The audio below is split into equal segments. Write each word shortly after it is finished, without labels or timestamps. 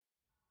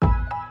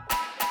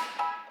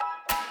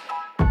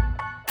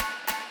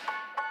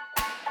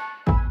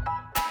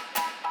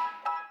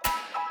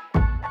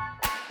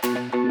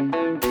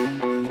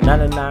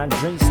99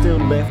 drinks still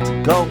left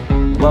to go.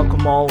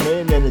 Welcome on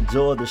in and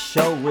enjoy the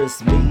show. It's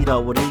me,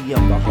 Double D,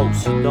 I'm the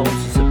host, you know.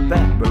 So sit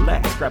back,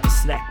 relax, grab a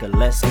snack, and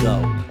let's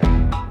go.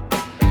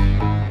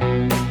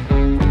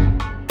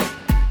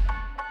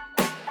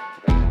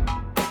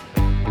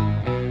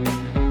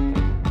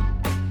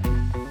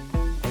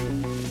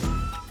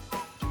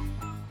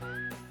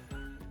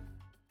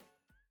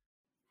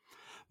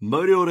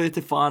 Mori ore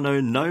te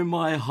whānau, no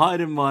mai,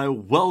 haere mai,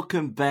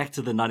 welcome back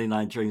to the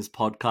 99 Dreams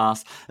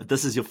podcast. If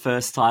this is your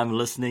first time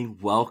listening,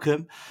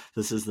 welcome.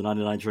 This is the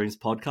 99 Dreams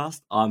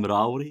podcast. I'm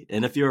Raori,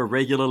 and if you're a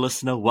regular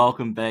listener,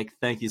 welcome back.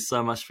 Thank you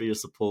so much for your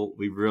support.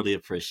 We really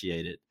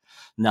appreciate it.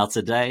 Now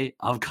today,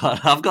 I've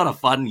got a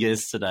fun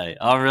guest today.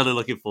 I'm really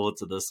looking forward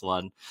to this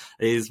one.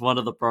 He's one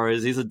of the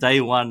pros. He's a day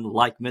one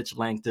like Mitch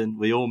Langton.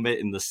 We all met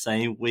in the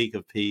same week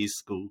of PE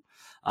school.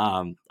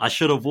 I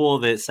should have wore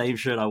that same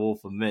shirt I wore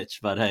for Mitch,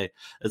 but hey,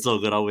 it's all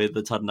good. I'll wear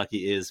the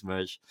Taranaki Airs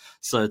merch.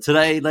 So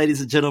today,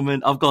 ladies and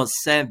gentlemen, I've got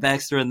Sam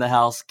Baxter in the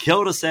house. Kia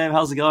ora, Sam.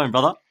 How's it going,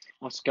 brother?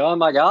 What's going,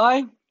 my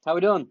guy? How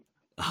we doing?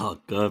 Oh,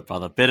 good,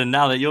 brother. Better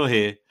now that you're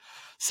here.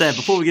 Sam,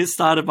 before we get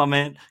started, my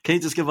man, can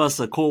you just give us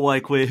a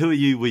kōwai koe? Who are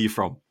you? Where are you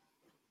from?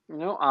 You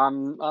know,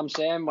 I'm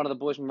Sam, one of the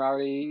boys from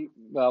Rowley.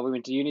 We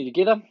went to uni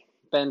together.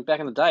 Been back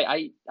in the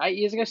day,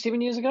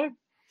 7 years ago.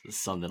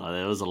 Something like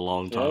that. It was a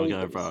long time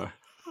ago, bro.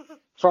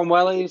 From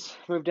Wellies,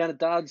 moved down to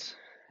Duds,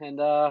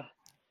 and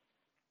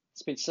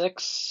spent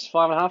 6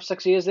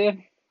 years there.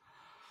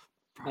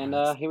 Bro,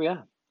 and here we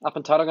are, up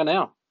in Tauranga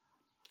now.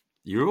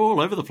 You're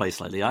all over the place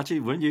lately, aren't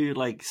you? Weren't you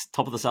like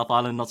top of the South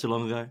Island not too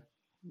long ago?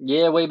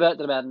 Yeah, a wee bit.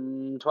 Did about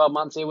 12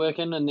 months there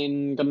working, and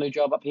then got a new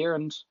job up here.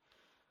 And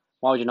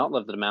why would you not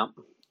live at the Mount?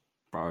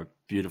 Bro,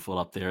 beautiful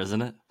up there,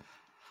 isn't it?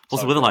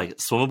 What's the weather like?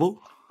 Swimmable?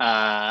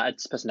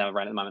 It's supposed to never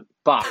rain at the moment,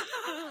 but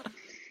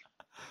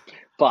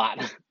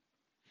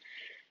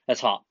it's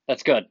hot.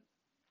 That's good.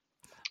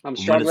 I'm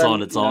struggling.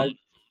 When it's on.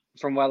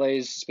 From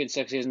Wellies, spent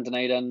 6 years in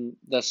Dunedin.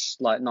 This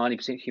like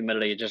 90%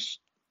 humidity,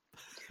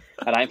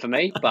 it ain't for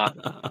me. But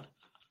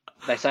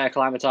they say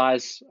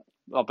acclimatise.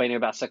 I've been here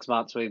about 6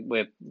 months.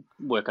 We're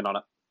working on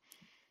it.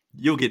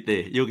 You'll get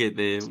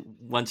there.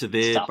 Once you're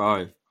there,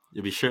 bro,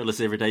 you'll be shirtless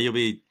every day. You'll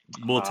be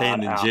more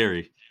tan than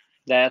Jerry.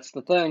 That's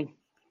the thing.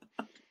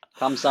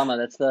 Come summer,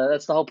 that's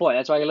the whole point.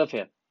 That's why you live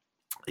here.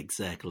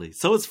 Exactly.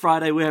 So it's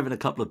Friday. We're having a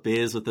couple of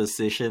beers with this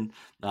session.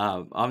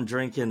 I'm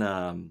drinking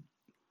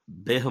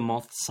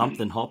Behemoth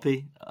something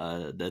hoppy.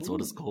 That's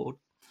what it's called.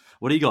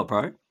 What do you got,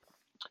 bro?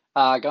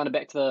 Going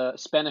back to the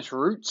Spanish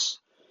roots,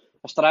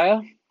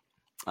 Australia.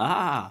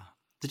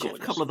 Did you have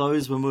a couple of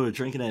those when we were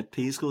drinking at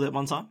PE school that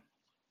one time?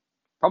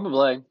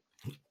 Probably.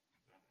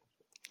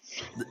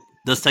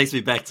 This takes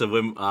me back to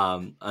when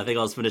I think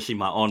I was finishing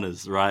my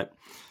honours, right?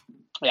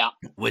 Yeah.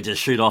 We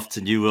just shoot off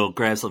to New World,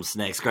 grab some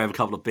snacks, grab a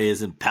couple of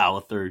beers and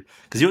power through.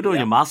 Because you were doing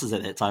your Masters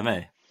at that time,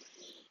 eh?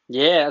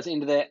 Yeah, I was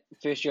into that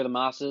first year of the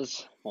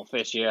Masters. Well,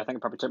 first year, I think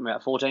it probably took me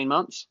about 14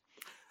 months.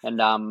 And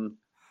I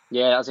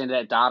was into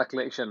that data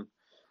collection.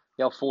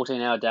 The old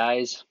 14-hour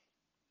days.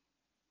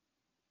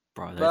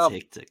 Bro, that's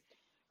hectic.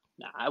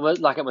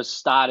 It was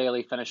start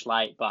early, finish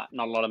late, but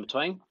not a lot in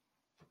between.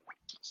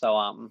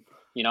 So,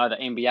 the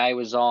NBA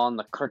was on,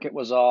 the cricket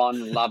was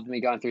on, loved me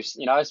going through,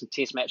 some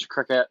test match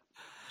cricket.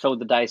 Filled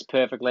the days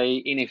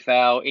perfectly.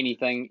 NFL,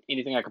 anything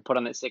I could put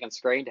on that second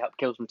screen to help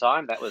kill some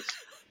time. That was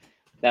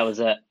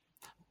it.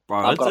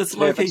 Bro, it's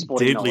low-key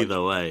deadly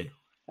though, eh?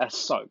 That's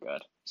so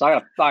good. So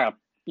I got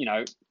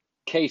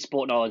key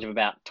sport knowledge of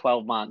about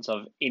 12 months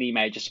of any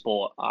major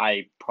sport.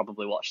 I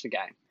probably watched the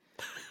game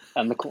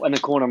in the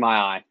corner of my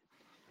eye.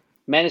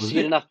 Managed to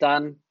get enough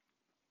done.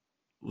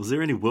 Was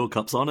there any World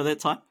Cups on at that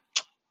time?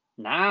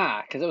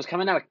 Nah, because it was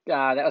coming out of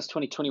that was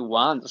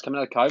 2021. It was coming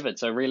out of COVID,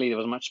 so really there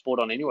wasn't much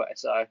sport on anyway.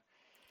 So.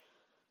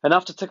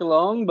 Enough to tick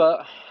along,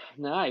 but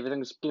no,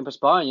 everything's getting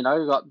postponed. We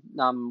got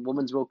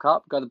Women's World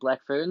Cup, go to Black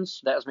Ferns.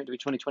 That was meant to be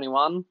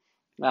 2021.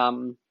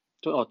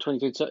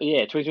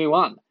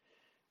 2021.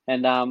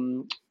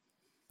 And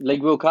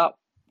League World Cup,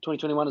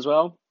 2021 as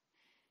well.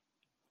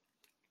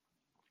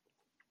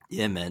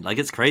 Yeah, man. Like,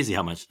 it's crazy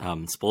how much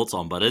sport's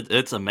on, but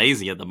it's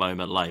amazing at the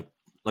moment. Like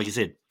you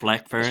said,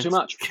 Black Ferns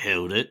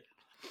killed it.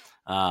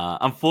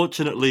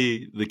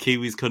 Unfortunately, the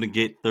Kiwis couldn't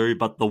get through,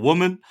 but the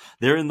women,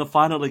 they're in the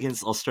final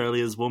against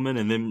Australia's women,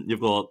 and then you've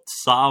got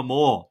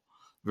Samoa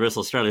versus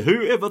Australia.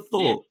 Who ever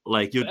thought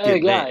you'd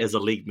get that as a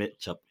league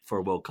matchup for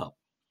a World Cup?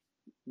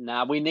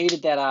 Nah, we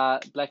needed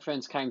that. Black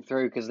Ferns came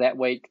through because that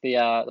week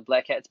the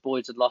Black Hats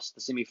boys had lost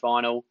the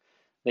semi-final.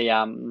 The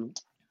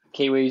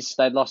Kiwis,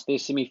 they'd lost their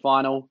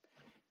semi-final,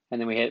 and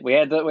then we had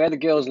the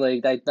girls'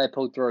 league. They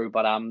pulled through,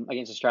 but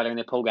against Australia in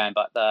their pool game,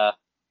 but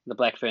the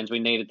Black Ferns, we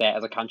needed that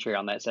as a country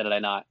on that Saturday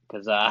night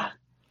because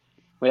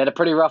we had a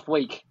pretty rough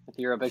week if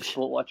you're a big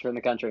sport watcher in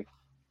the country.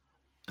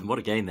 And what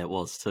a game that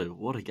was, too.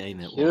 What a game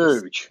that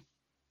was. Huge.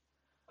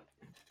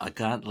 I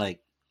can't,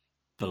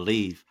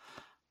 believe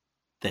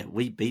that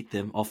we beat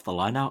them off the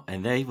line-out,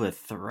 and they were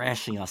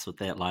thrashing us with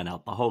that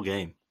line-out the whole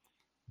game.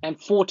 And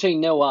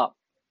 14-0 up,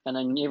 and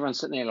then everyone's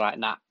sitting there like,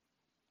 nah,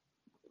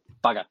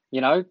 bugger.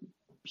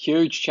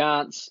 Huge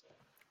chance.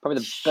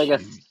 Probably the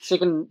biggest,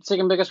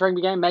 second biggest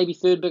rugby game, maybe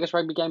third biggest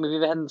rugby game we've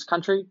ever had in this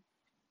country.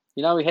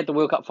 You know, we had the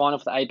World Cup final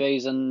for the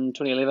ABs in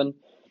 2011.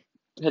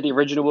 Had the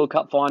original World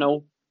Cup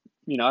final.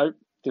 You know,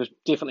 there was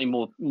definitely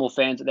more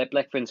fans at that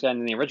Black Ferns game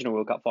than the original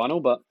World Cup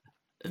final, but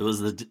it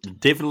was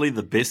definitely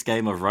the best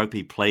game of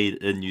rugby played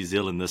in New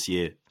Zealand this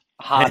year.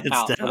 Hard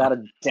out, without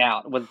a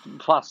doubt, with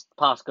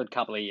past good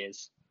couple of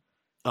years.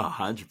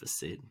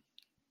 100%.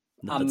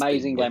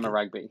 Amazing game of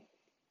rugby.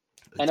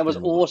 And it was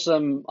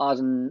awesome. I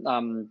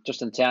was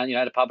just in town, you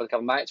know, at a pub with a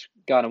couple of mates,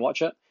 going to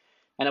watch it.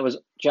 And it was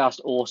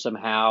just awesome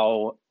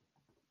how,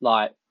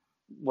 like,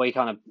 we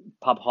kind of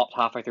pub hopped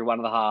halfway through one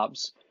of the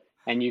halves,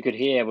 and you could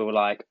hear, we were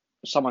like,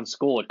 someone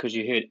scored, because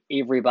you heard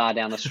every bar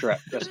down the strip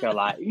just go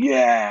like,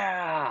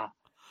 yeah!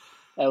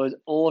 It was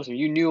awesome.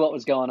 You knew what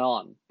was going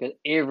on, because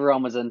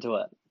everyone was into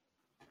it.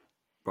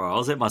 Bro, I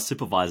was at my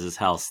supervisor's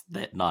house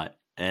that night,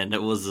 and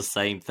it was the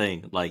same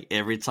thing. Like,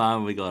 every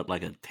time we got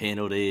like a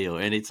penalty,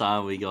 or any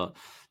time we got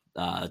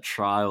a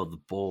try or the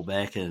ball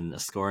back in a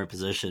scoring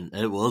position,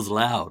 it was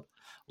loud.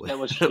 It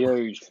was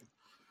huge.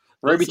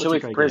 Ruby Tui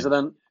for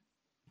president.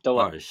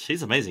 Bro,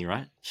 she's amazing,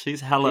 right? She's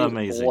hella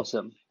amazing.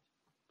 Awesome.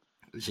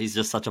 She's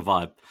just such a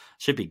vibe.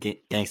 Should be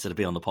gangster to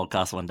be on the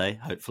podcast one day,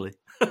 hopefully.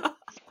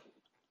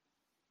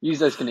 Use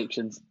those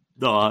connections.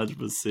 No,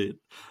 100%.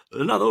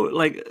 Another,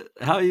 like,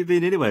 how have you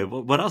been anyway?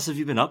 What else have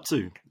you been up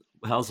to?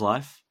 How's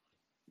life?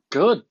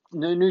 Good.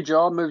 New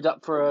job. Moved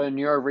up for a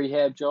neuro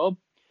rehab job.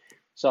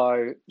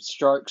 So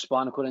stroke,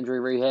 spinal cord injury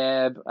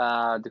rehab,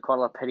 did quite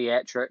a lot of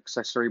pediatrics,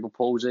 so cerebral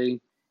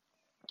palsy,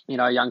 you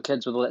know, young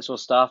kids with all that sort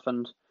of stuff.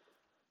 And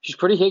she's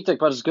pretty hectic,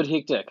 but it's good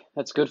hectic.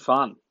 It's good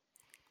fun.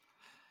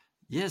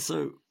 Yeah,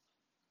 so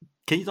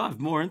can you dive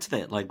more into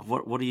that? Like,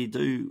 what do you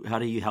do? How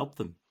do you help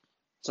them?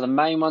 So the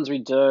main ones we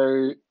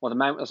do,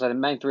 the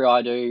main three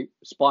I do,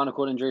 spinal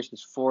cord injuries.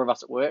 There's 4 of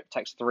us at work. It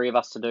takes 3 of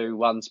us to do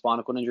one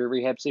spinal cord injury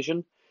rehab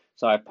session.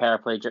 So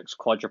paraplegics,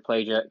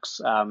 quadriplegics,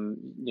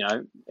 you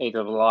know,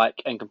 either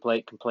like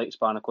incomplete, complete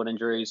spinal cord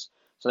injuries.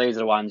 So these are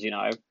the ones, you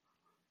know,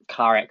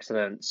 car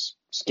accidents,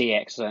 ski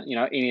accident, you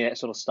know, any of that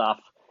sort of stuff.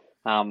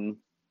 Can't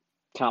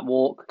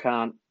walk,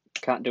 can't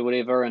do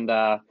whatever, and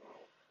a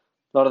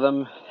lot of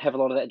them have a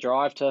lot of that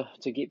drive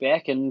to get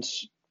back and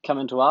come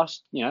into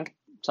us, you know.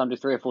 Some do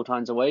 3 or 4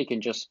 times a week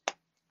and just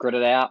grit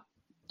it out,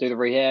 do the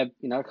rehab,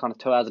 you know, kind of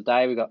 2 hours a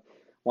day. We've got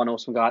one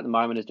awesome guy at the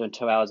moment who's doing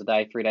 2 hours a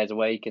day, 3 days a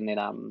week. And then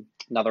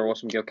another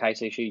awesome girl,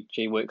 Casey,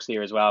 she works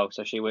there as well.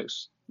 So she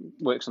works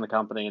in the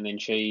company, and then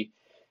she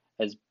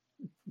is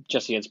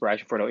just the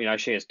inspiration for it all. You know,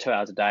 she has 2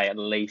 hours a day at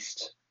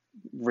least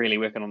really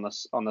working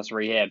on this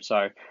rehab.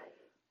 So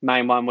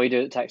main one we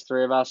do, it takes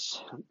 3 of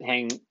us,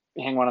 hang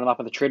one of them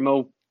up on the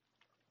treadmill,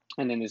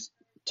 and then there's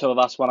 2 of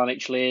us, one on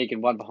each leg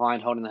and one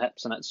behind holding the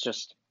hips, and it's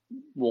just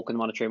walking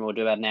them on a treadmill. We'll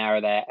do about an hour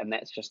of that, and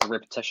that's just a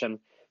repetition,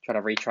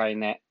 trying to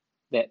retrain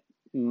that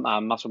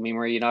muscle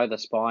memory, you know, the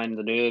spine,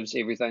 the nerves,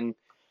 everything,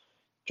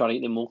 trying to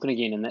get them walking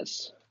again, and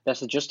that's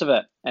the gist of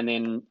it. And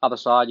then other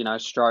side, you know,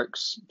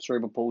 strokes,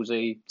 cerebral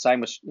palsy,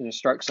 same with, you know,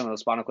 strokes, some of the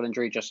spinal cord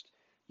injury, just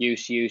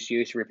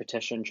use,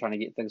 repetition, trying to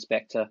get things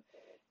back to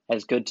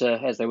as good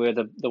as they were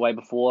the way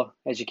before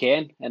as you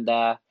can. And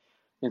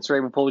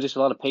cerebral palsy, just a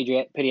lot of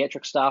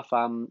pediatric stuff,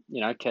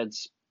 you know,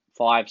 kids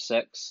 5,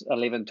 6,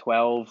 11,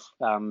 12,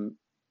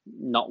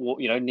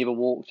 never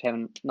walked,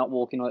 not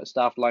walking, all that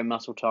stuff, low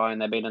muscle tone.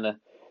 They've been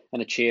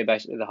in a chair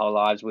basically the whole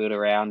lives, wheeled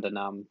around,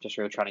 and just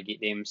really trying to get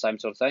them, same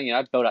sort of thing, you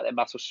know, build up their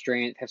muscle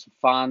strength, have some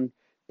fun,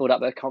 build up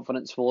their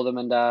confidence for them,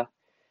 and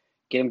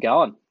get them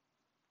going.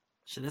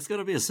 So that's got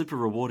to be a super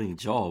rewarding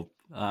job.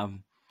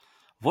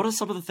 What are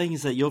some of the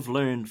things that you've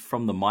learned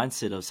from the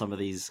mindset of some of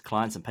these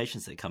clients and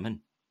patients that come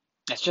in?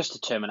 It's just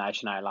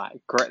determination, like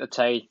grit the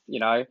teeth, you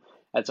know.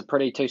 It's a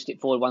pretty 2 step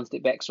forward, 1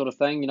 step back sort of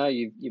thing. You know,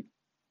 you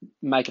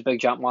make a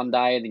big jump one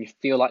day and then you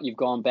feel like you've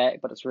gone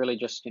back, but it's really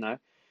just, you know,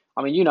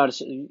 I mean, you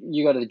notice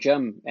you go to the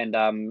gym and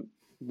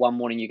one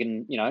morning you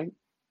can, you know,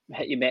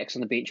 hit your max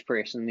on the bench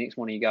press, and the next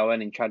morning you go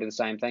in and try to do the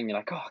same thing. You're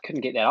like, oh, I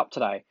couldn't get that up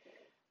today.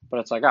 But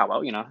it's like, oh,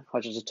 well, you know, I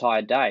was just a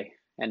tired day.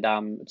 And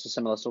it's a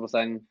similar sort of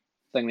thing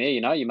there,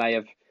 you know. You may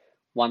have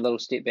one little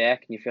step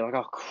back and you feel like,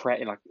 oh, crap,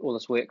 like all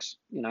this work's,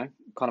 you know,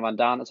 kind of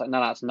undone. It's like,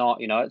 no, it's not,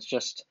 you know, it's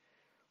just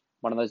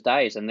one of those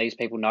days, and these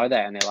people know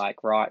that, and they're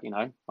like, right, you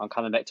know, I'm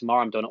coming back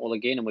tomorrow, I'm doing it all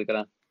again, and we're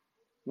gonna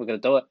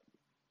do it.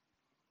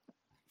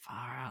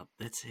 Far out,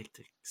 that's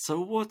hectic. So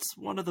what's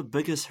one of the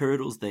biggest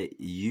hurdles that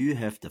you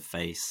have to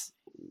face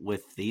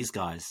with these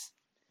guys?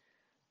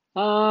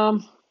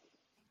 I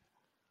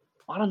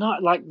don't know,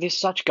 like, they're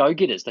such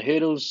go-getters. The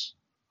hurdles,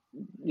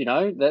 you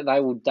know, they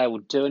will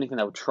do anything,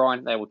 they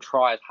will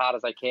try as hard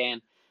as they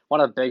can. One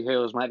of the big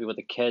hurdles maybe with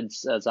the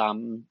kids is a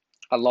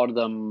lot of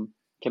them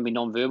can be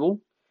non-verbal.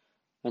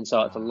 And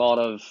so it's a lot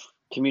of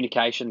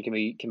communication can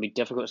be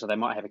difficult. So they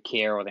might have a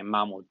carer or their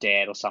mum or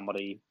dad or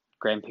somebody,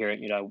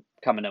 grandparent, you know,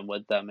 coming in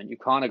with them, and you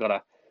kind of got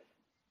to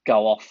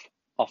go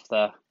off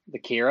the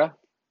carer,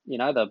 you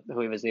know,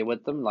 whoever's there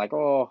with them. Like,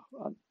 oh,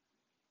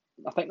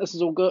 I think this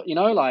is all good, you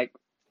know, like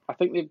I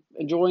think they're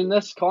enjoying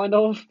this kind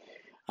of.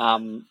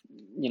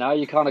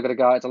 you kind of got to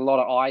go. It's a lot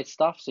of eye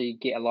stuff, so you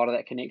get a lot of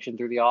that connection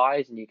through the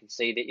eyes, and you can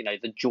see that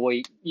the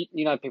joy.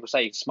 People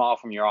say you smile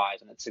from your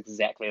eyes, and it's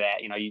exactly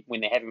that.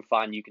 When they're having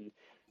fun,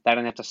 they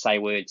don't have to say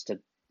words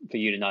for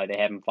you to know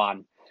they're having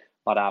fun.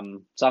 But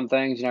some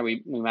things,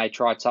 we may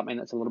try something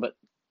that's a little bit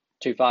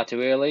too far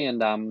too early,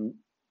 and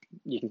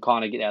you can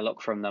kind of get that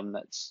look from them.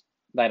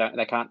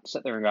 They can't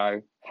sit there and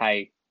go,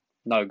 hey,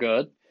 no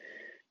good.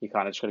 You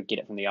kind of just got to get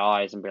it from the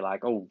eyes and be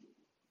like, oh,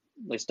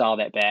 let's dial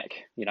that back.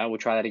 We'll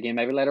try that again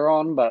maybe later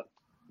on, but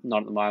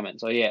not at the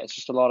moment. So yeah, it's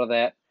just a lot of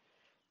that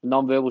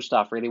non-verbal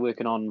stuff, really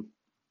working on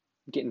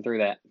getting through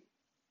that.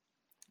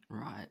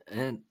 Right.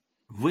 And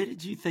where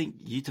did you think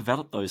you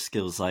developed those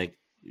skills? Like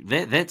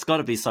that's got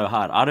to be so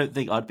hard. I don't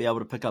think I'd be able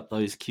to pick up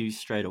those cues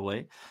straight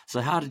away.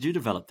 So how did you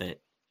develop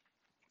that?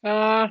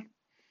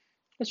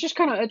 It's just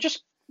it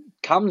just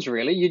comes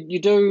really. You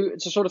do.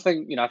 It's the sort of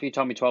thing. If you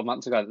told me 12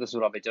 months ago that this is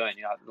what I'd be doing,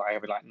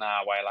 I'd be like,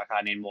 nah, way. Like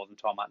I need more than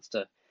 12 months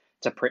to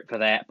prep for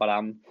that. But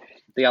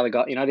the other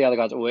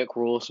guys at work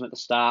were awesome at the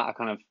start. I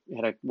kind of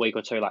had a week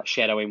or two like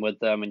shadowing with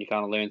them, and you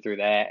kind of learn through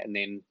that. And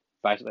then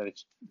basically they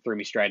just threw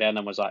me straight in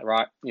and was like,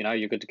 right,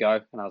 you're good to go.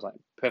 And I was like,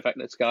 perfect,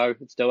 let's go,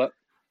 let's do it.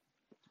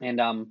 And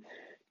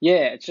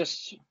yeah, it's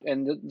just,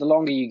 and the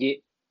longer you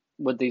get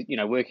with these,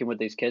 working with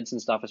these kids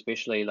and stuff,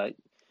 especially like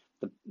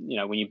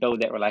when you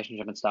build that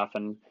relationship and stuff,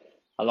 and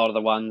a lot of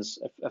the ones,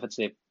 if it's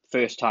their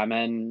first time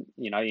in,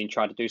 you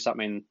try to do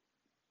something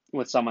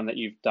with someone that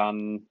you've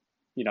done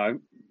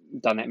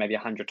that maybe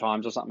 100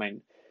 times or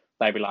something,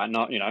 they'd be like,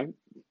 no,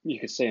 you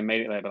could see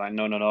immediately, they'd be like,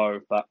 no.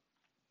 But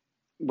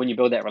when you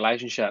build that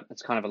relationship,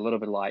 it's kind of a little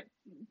bit like,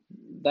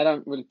 they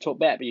don't really talk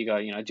back, but you go,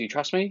 do you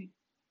trust me?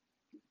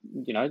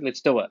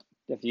 Let's do it.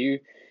 If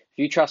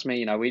you trust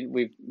me,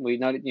 we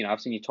know that,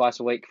 I've seen you twice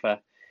a week for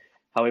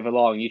however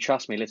long, you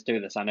trust me, let's do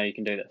this. I know you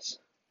can do this.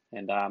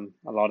 And a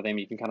lot of them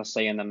you can kind of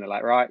see in them, they're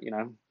like, right,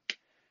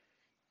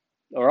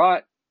 all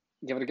right,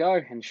 give it a go.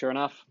 And sure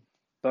enough,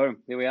 boom,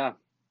 here we are.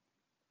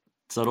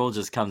 So it all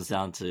just comes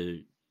down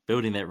to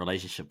building that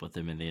relationship with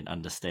them and then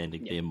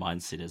understanding their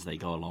mindset as they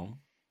go along.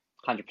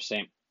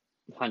 100%.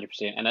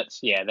 And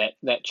it's,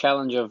 that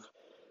challenge of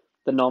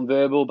the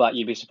non-verbal, but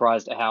you'd be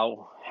surprised at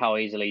how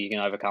easily you can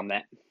overcome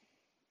that.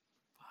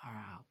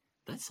 Wow,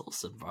 that's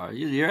awesome, bro.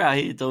 You're out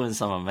here doing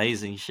some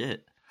amazing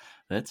shit.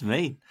 That's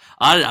mean.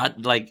 I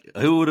like,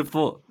 who would have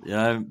thought,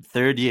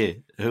 third year,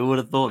 who would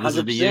have thought this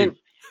would be you?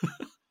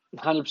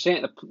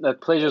 100%. The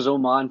pleasure's all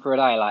mine for a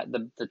day. Like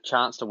the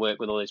chance to work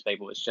with all these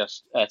people, it's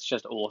just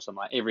awesome.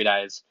 Like every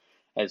day is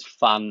as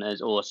fun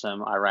as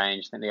awesome. I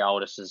range. I think the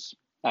oldest is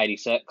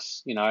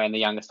 86, and the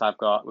youngest I've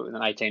got with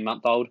an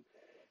 18-month-old.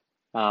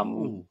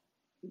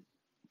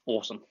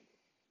 Awesome.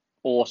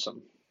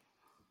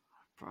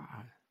 Bro,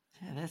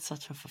 yeah, that's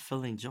such a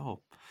fulfilling job.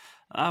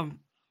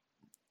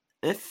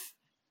 If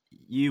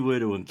you were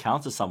to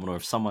encounter someone, or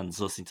if someone's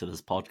listening to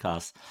this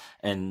podcast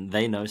and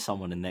they know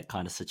someone in that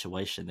kind of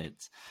situation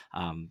that's,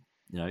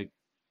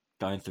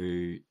 going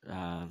through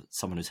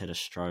someone who's had a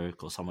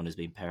stroke or someone who's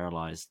been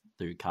paralyzed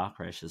through car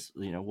crashes,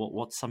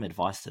 what's some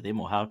advice to them,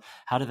 or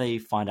how do they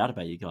find out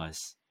about you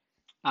guys?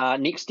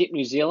 Next Step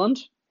New Zealand,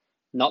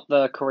 not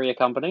the courier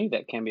company.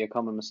 That can be a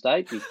common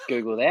mistake. You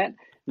Google that.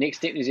 Next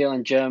Step New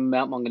Zealand Gym,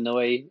 Mount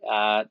Maunganui.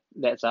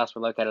 That's us.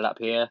 We're located up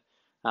here.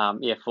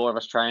 4 of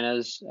us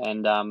trainers,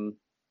 and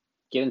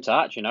get in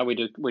touch. We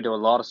do a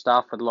lot of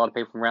stuff with a lot of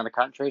people from around the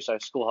country. So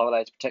school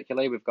holidays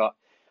particularly, we've got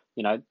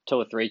 2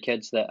 or 3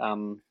 kids that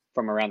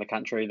from around the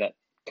country that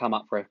come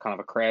up for a kind of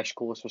a crash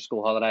course for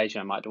school holidays.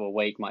 Might do a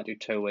week, might do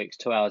 2 weeks,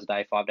 2 hours a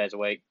day, 5 days a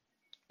week,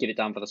 get it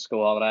done for the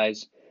school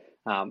holidays.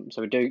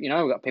 So we do, we've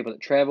got people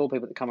that travel,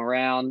 people that come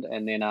around,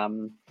 and then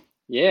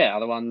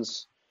other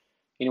ones,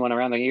 anyone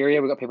around the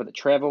area. We've got people that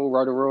travel,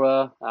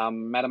 Rotorua,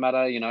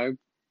 Matamata,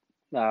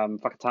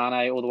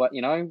 Whakatane, all the way,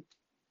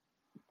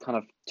 kind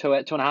of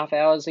 2.5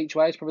 hours each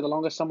way is probably the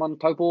longest someone,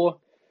 Taupo,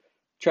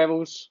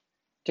 travels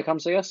to come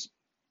see us.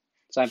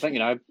 Same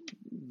thing,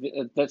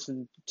 that's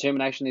the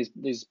determination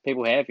these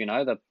people have,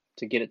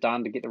 to get it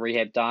done, to get the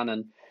rehab done,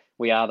 and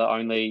we are the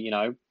only,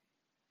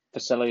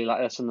 facility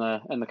like this in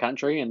the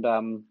country, and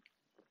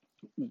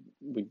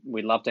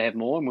we'd love to have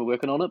more, and we're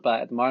working on it,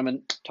 but at the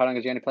moment, Tauranga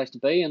is the only place to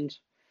be, and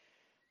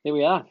there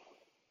we are.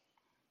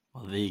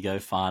 Well, there you go,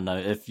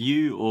 whānau. If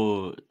you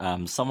or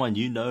someone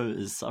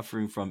is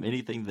suffering from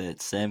anything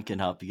that Sam can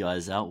help you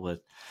guys out with,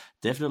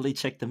 definitely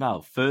check them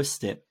out. First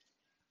step.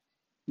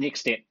 Next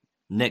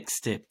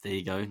step. There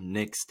you go.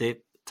 Next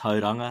step,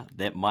 Tauranga.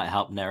 That might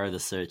help narrow the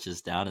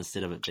searches down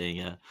instead of it being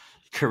a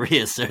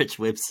career search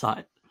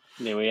website.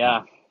 There we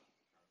are.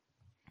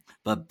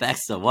 But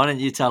Baxter, why don't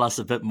you tell us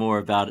a bit more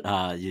about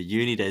your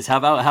uni days? How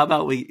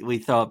about we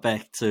throw it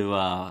back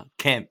to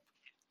camp,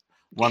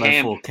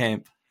 104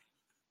 camp.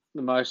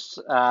 The most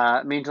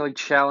mentally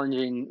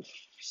challenging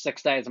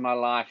 6 days of my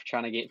life,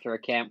 trying to get through a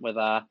camp with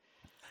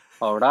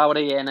old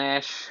Rawiri and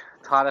Ash.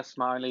 Titus,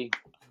 my only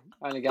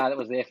guy that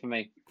was there for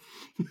me.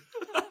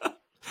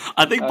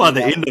 I think by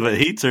the end of it,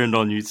 he turned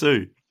on you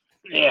too.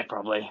 Yeah,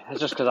 probably. It's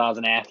just because I was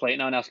an athlete.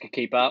 No one else could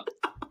keep up.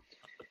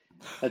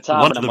 It's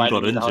hard. One of them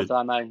got injured. The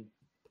whole time,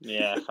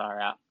 Yeah, far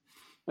out.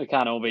 We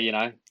can't all be,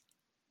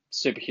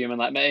 superhuman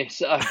like me.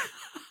 So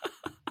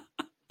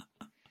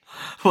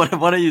Why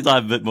don't you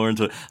dive a bit more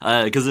into it?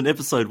 Because in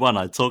episode 1,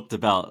 I talked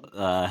about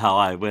how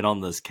I went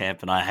on this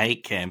camp, and I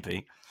hate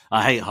camping.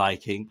 I hate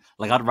hiking.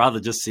 Like, I'd rather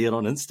just see it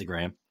on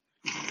Instagram.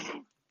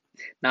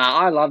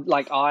 I love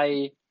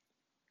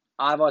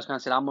I've always kind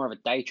of said I'm more of a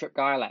day trip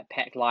guy, like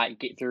pack light,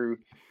 get through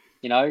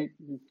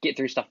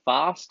stuff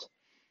fast.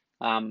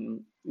 I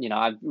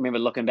remember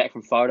looking back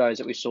from photos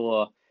that we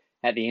saw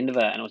at the end of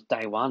it, and it was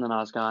day one, and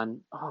I was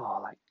going, oh,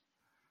 like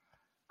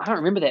I don't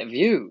remember that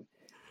view,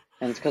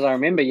 and it's because I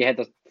remember you had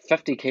the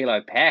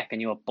 50-kilo pack,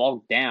 and you were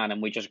bogged down,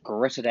 and we just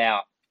gritted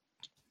out,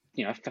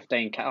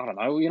 15. I don't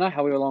know,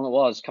 however long it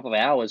was, a couple of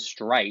hours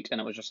straight,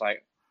 and it was just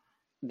like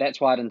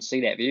that's why I didn't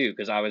see that view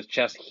because I was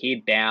just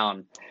head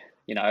down,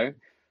 you know.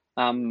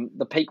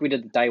 The peak we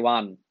did the day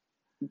one,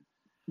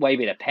 way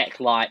better,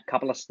 packed light,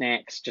 couple of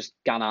snacks, just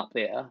gun up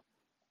there,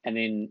 and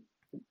then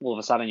all of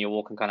a sudden you're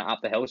walking kind of up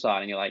the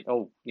hillside and you're like,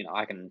 oh,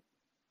 I can,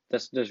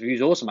 this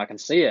view's awesome, I can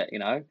see it,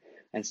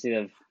 instead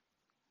of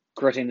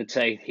gritting the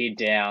teeth, head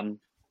down.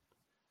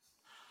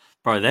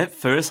 Bro, that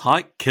first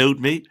hike killed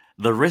me.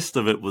 The rest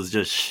of it was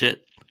just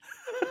shit.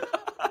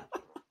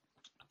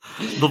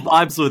 The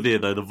vibes were there,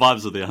 though. The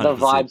vibes were there. 100%. The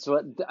vibes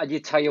were. I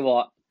tell you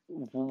what,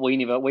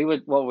 we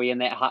were in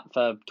that hut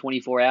for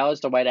 24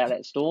 hours to wait out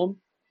that storm.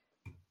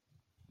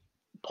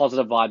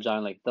 Positive vibes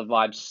only. The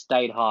vibes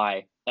stayed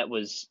high. It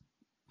was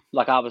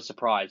like I was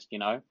surprised,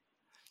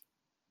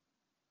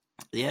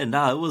 Yeah,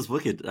 no, it was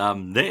wicked.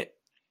 That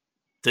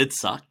did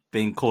suck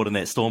being caught in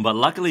that storm, but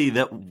luckily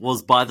that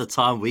was by the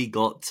time we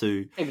got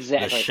to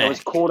exactly. The shack. It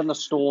was caught in the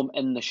storm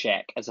in the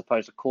shack as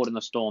opposed to caught in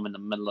the storm in the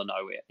middle of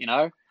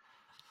nowhere.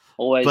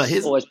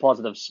 Always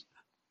positives.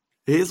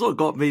 Here's what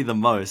got me the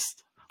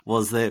most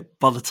was that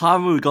by the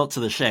time we got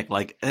to the shack,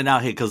 like in our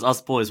head, because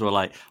us boys were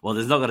like, well,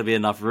 there's not going to be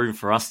enough room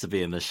for us to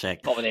be in the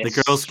shack.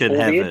 The girls can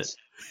have it.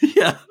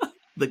 Yeah,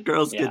 the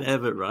girls can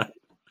have it, right?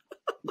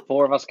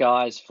 4 of us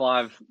guys,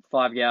 five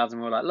gals,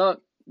 and we're like,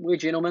 look, we're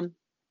gentlemen.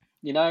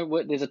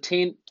 There's a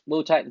tent.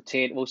 We'll take the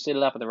tent. We'll set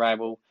it up at the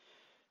rain.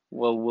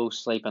 We'll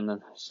sleep in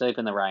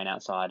the rain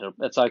outside.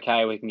 It's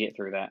okay. We can get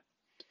through that.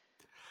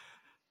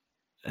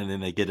 And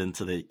then they get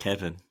into the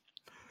cabin.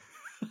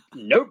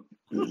 Nope.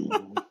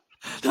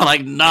 They're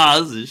like, nah,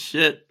 this is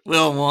shit. We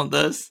don't want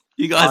this.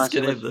 You guys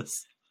can have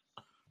this.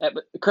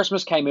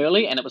 Christmas came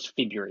early, and it was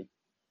February.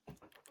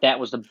 That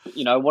was what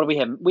do we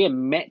have? We had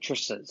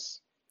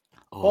mattresses.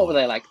 Oh. What were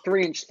they, like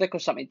 3-inch thick or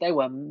something? They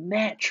were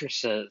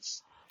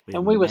mattresses.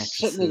 And we were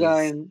sitting there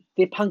going,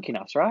 they're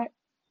punking us, right?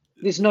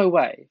 There's no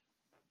way.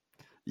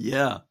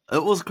 Yeah,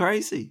 it was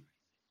crazy.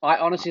 I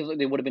honestly thought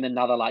there would have been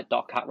another like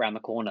dock hut around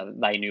the corner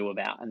that they knew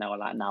about, and they were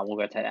like, "No, we'll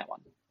go take that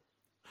one."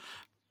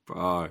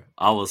 Bro,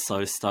 I was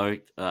so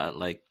stoked.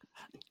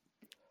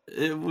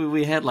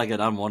 We had like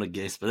an unwanted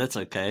guest, but that's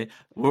okay.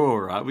 We're all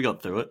right. We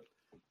got through it.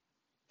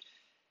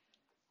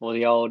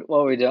 Well,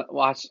 what we do?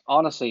 Well,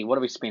 honestly, what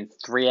do we spend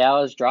 3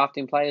 hours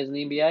drafting players in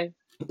the NBA?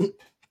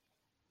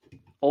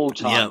 All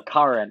time,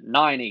 current,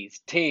 90s,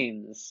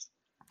 10s.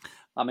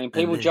 I mean,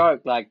 people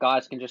joke like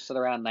guys can just sit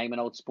around naming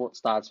old sports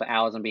stars for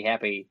hours and be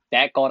happy.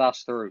 That got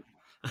us through.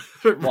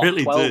 It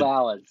really 12 did.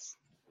 hours.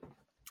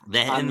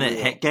 That in the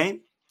hat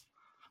game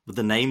with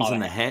the names in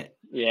the hat.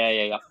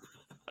 Yeah.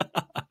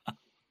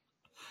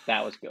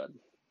 That was good.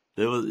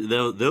 There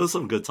was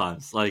some good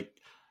times. Like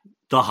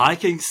the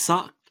hiking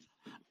sucked,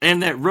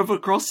 and that river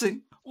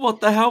crossing.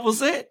 What the hell was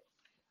that?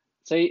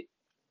 See,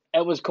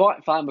 it was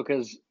quite fun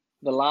because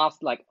the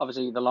last, like,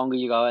 obviously, the longer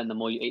you go and the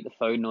more you eat the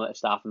food and all that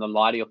stuff, and the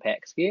lighter your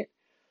packs get.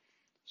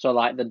 So,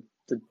 like, the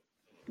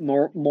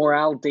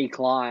morale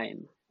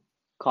decline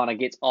kind of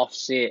gets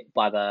offset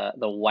by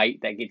the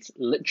weight that gets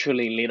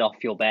literally let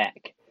off your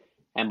back.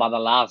 And by the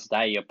last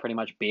day, you're pretty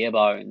much bare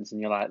bones, and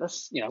you're like,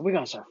 this, we're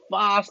going so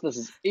fast. This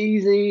is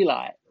easy.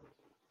 Like,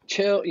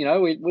 chill.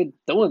 We're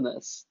doing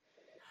this.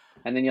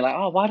 And then you're like,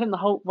 oh, why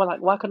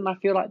couldn't I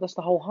feel like this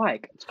the whole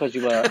hike? It's because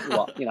you were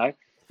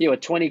you were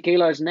 20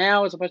 kilos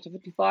now as opposed to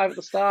 55 at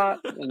the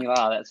start. And you're like,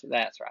 oh, that's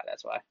right.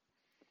 That's why.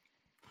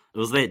 It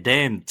was that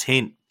damn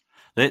tent.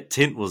 That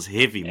tent was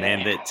heavy,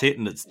 man. That tent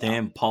and its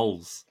damn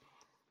poles.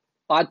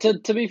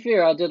 To be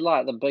fair, I did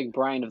like the big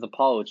brain of the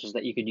pole, which is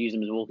that you could use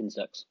them as walking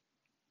sticks.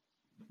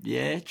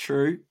 Yeah,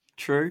 true.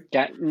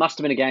 Must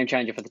have been a game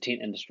changer for the tent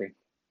industry.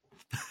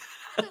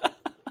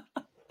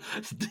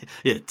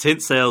 Yeah,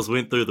 tent sales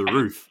went through the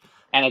roof.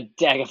 And a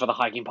dagger for the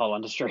hiking pole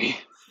industry.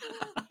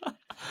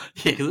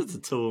 Yeah, because it's a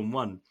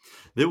 2-in-1.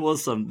 There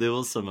was some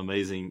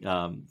amazing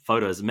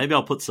photos. Maybe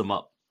I'll put some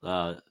up. It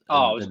was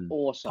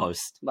awesome.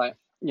 Post. Like,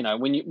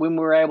 when we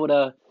were able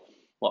to,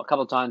 a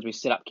couple of times we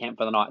set up camp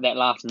for the night. That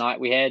last night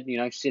we had,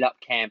 set up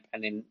camp,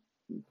 and then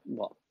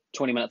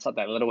 20 minutes up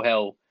that little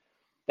hill.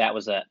 That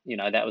was it.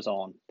 That was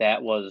on.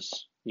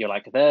 You're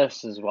like,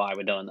 this is why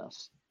we're doing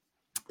this.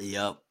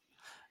 Yep.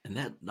 And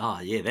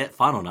that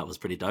final night was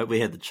pretty dope. We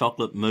had the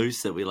chocolate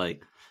mousse that we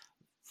like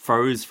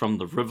froze from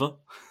the river.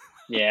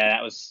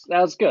 Yeah,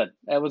 that was good.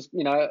 It was,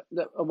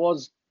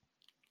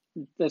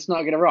 let's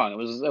not get it wrong.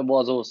 It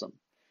was awesome.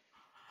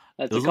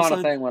 It's It the was kind of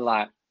also thing where,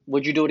 like,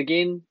 would you do it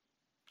again?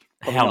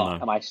 Probably hell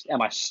not. no.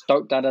 Am I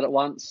stoked I did it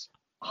once?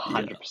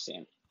 Yeah,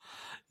 100%.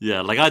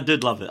 yeah. Like I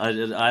did love it.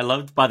 I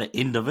loved by the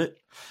end of it,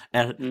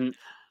 and Mm.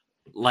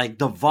 like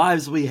the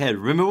vibes we had.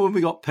 Remember when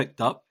we got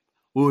picked up?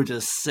 We were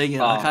just singing.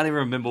 I Oh, can't even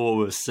remember what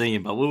we were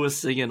singing, but we were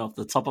singing off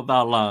the top of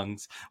our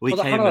lungs. We was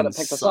it came Hunter in that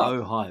picked us up?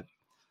 so hype.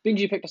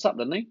 Benji picked us up,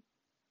 didn't he?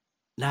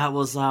 Now it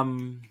was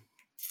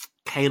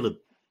Caleb.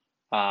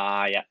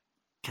 Yeah.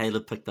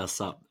 Caleb picked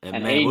us up, and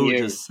And man, he we were knew.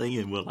 just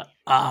singing. We're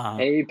like,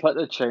 He put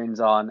the tunes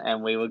on,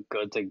 and we were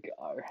good to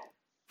go.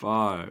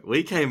 bro.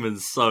 We came in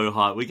so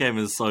hot. We came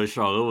in so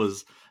strong.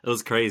 It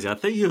was crazy. I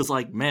think he was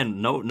like,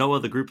 man, no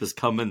other group has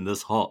come in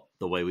this hot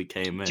the way we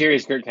came in.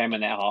 Jerry's group came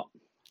in that hot.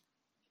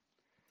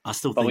 I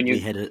still But think we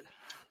had it.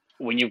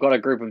 when you've got a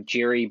group of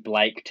Jerry,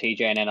 Blake,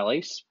 TJ, and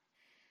Annalise,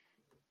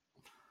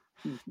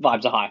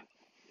 vibes are high.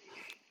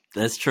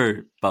 That's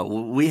true. But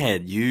we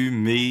had you,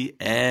 me,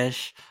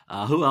 Ash.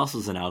 Who else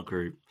was in our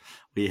group?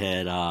 We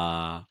had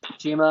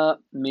Gemma,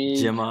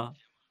 me, Gemma.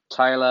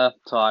 Taylor,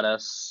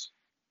 Titus,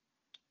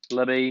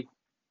 Libby.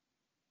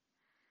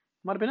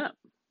 Might have been it.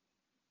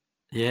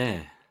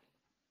 Yeah.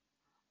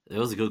 It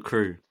was a good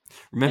crew.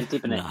 Remember? And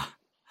Tiffany.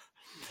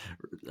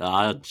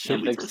 Should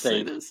And we Big just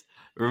say Steve. this?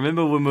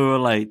 Remember when we were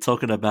like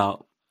talking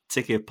about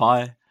ticket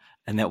pie,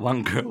 and that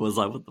one girl was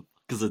like, "What the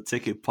fuck is a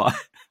ticket pie?"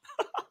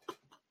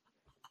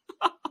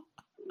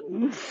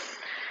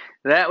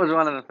 That was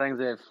one of the things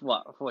where,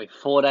 probably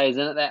 4 days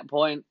in at that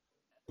point.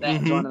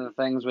 That's one of the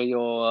things where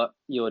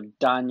you're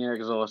done, you're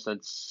exhausted,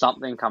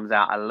 something comes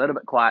out a little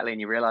bit quietly, and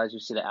you realise you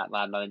said it out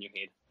loud, not in your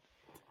head.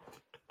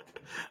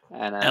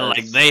 And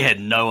like they had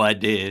no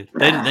idea.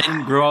 They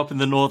didn't grow up in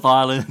the North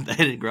Island. They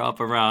didn't grow up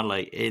around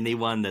like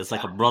anyone that's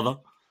like a brother.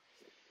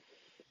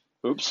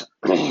 Oops.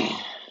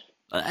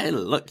 Hey,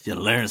 look, you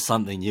learn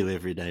something new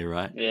every day,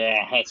 right?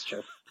 Yeah, that's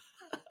true.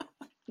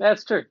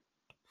 That's true.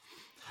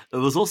 It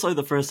was also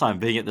the first time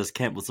being at this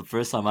camp was the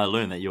first time I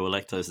learned that you were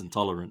lactose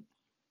intolerant.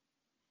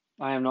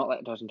 I am not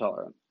lactose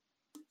intolerant.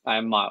 I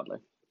am mildly.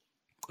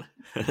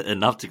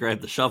 Enough to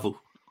grab the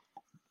shovel.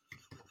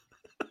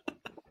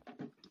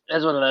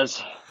 That's what it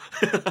is.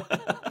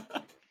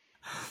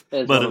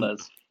 That's But what it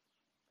is.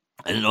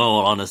 in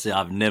all honesty,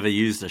 I've never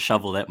used a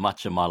shovel that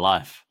much in my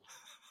life.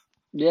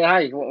 Yeah,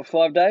 hey, what,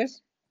 5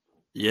 days?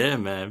 Yeah,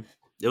 man.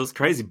 It was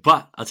crazy.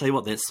 But I'll tell you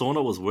what, that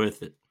sauna was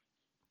worth it.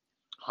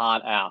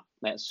 Hard out.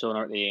 That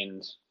sauna at the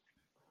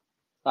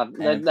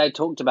end. They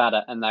talked about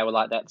it, and they were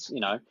like, that's,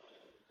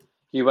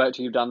 you wait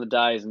till you've done the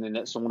days, and then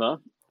that sauna.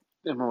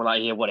 And we were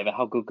like, yeah, whatever.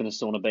 How good can a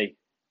sauna be?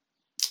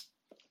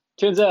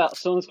 Turns out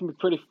saunas can be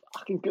pretty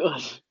fucking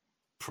good.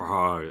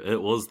 Bro,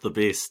 it was the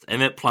best.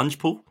 And that plunge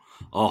pool,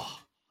 oh.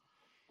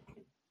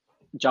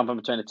 Jumping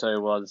between the two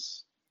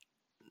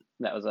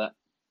that was it.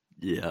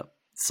 Yeah.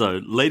 So,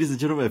 ladies and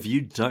gentlemen, if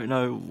you don't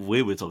know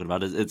where we're talking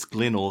about, it's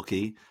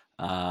Glenorchy,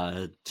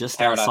 just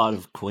Paradise. outside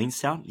of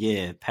Queenstown.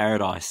 Yeah,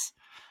 Paradise.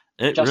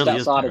 It Just really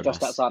outside is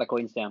paradise. of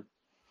Queenstown.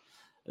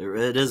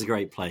 It is a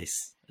great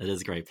place. It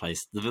is a great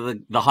place.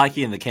 The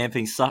hiking and the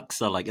camping sucks.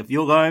 So, like, if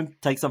you're going,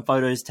 take some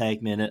photos,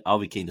 tag me in it. I'll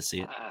be keen to see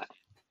it.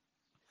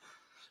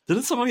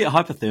 Didn't someone get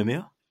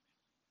hypothermia?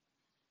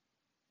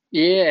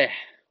 Yeah,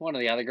 one of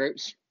the other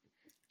groups.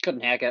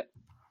 Couldn't hack it.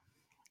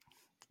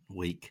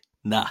 Weak.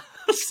 Nah,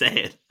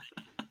 sad.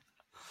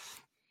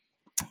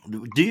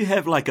 Do you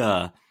have like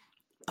a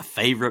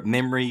favorite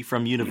memory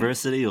from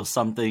university or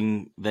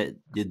something that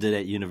you did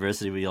at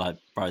university where you're like,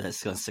 bro,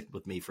 that's going to stick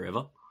with me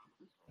forever?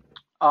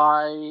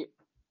 I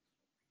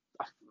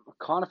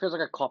kind of feels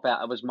like a cop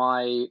out. It was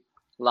my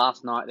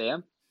last night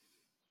there.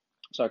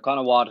 So kind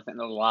of wild to think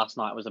that the last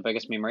night was the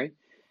biggest memory.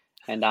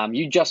 And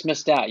you just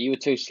missed out. You were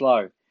too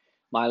slow.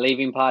 My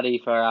leaving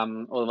party for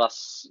all of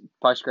us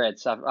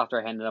postgrads after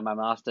I handed in my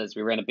masters,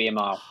 we ran a beer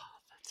mile.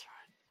 That's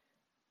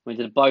right. We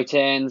did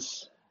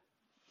Botans,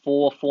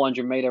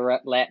 400 meter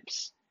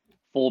laps,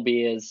 4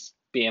 beers,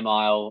 beer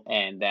mile,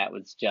 and that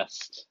was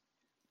just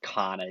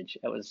carnage.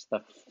 It was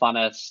the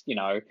funnest,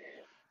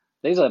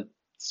 These are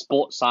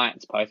sports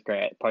science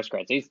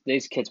postgrads.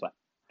 These kids were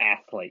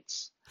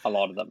athletes, a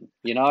lot of them,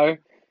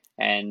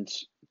 and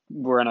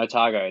we're in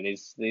Otago.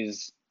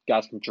 These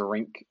guys can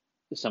drink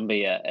some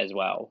beer as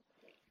well.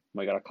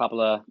 We got a couple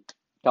of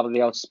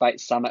the old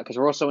Spates Summit because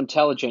we're also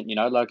intelligent,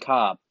 low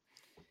carb,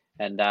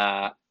 and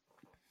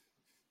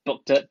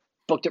booked it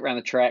around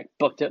the track,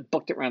 booked it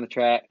around the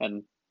track,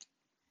 and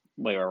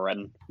we were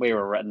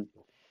written.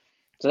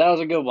 So that was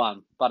a good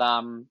one. But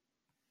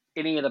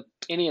any of the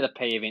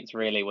P events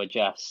really were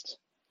just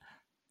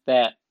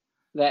that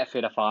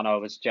Feta Whanau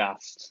was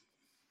just,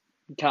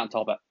 you can't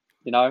top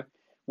it,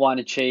 wine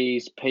and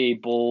cheese, P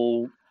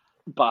ball,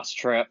 bus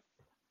trip,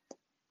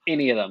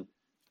 any of them.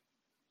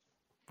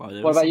 Bro,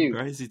 there What were about some you?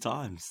 crazy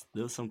times.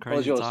 There were some What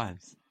was crazy yours?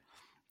 times.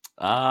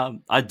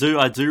 I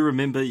do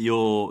remember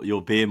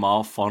your beer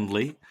mile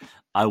fondly.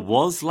 I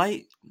was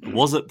late.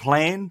 Was it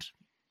planned?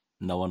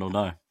 No one will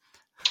know.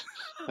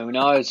 Who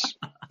knows?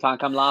 Can't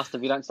come last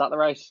if you don't start the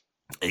race.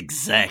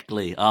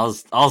 Exactly. I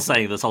was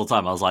saying this whole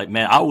time. I was like,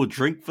 man, I will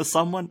drink for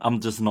someone. I'm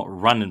just not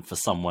running for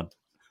someone.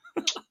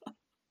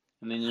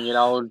 And then you get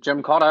old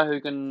Jim Cotter,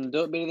 who can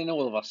do it better than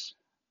all of us.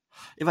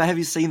 If have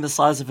you seen the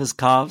size of his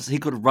calves? He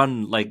could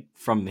run like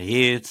from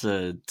here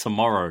to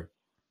tomorrow.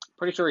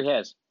 Pretty sure he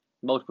has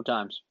multiple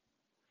times.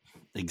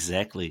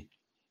 Exactly.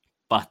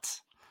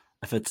 But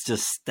if it's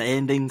just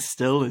standing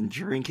still and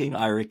drinking,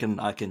 I reckon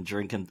I can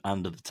drink him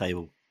under the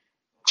table.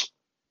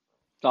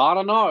 I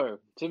don't know.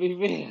 To be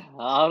fair,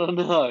 I don't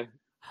know.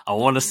 I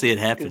want to see it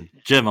happen.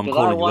 Jim, I'm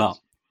calling you out.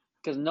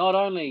 Because not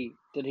only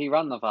did he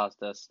run the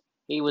fastest,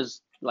 he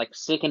was like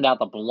second out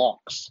the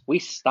blocks. We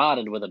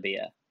started with a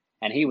beer,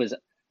 and he was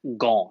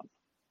gone.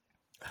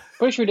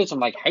 Pretty sure he did some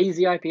like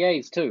hazy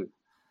IPAs too.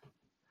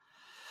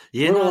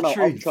 Yeah, no,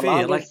 true.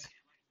 Fair. Like,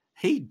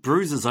 he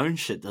brews his own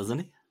shit, doesn't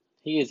he?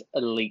 He is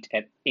elite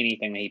at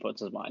anything that he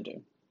puts his mind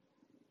to.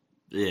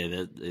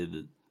 Yeah,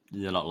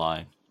 you're not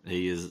lying.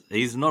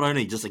 He's not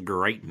only just a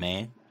great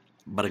man,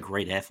 but a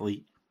great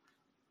athlete.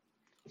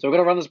 So we're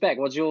gonna run this back.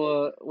 What's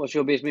your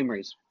best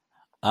memories?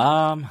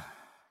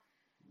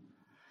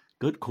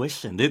 Good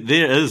question.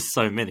 There is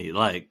so many.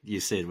 Like you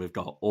said, we've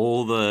got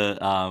all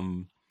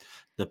the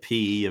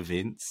PE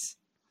events.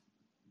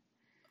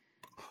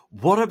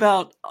 What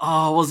about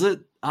was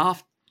it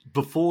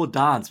before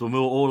dance when we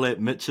were all at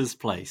Mitch's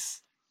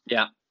place?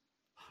 Yeah.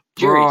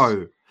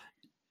 Bro.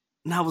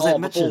 No, was that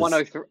Mitch's? Before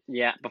 103.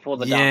 Yeah, before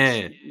the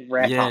dance.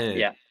 Wrap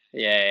up.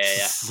 Yeah.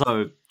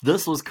 So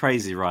this was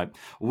crazy, right?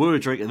 We were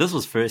drinking. This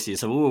was first year,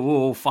 so we were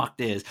all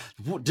fucked as.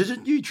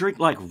 Didn't you drink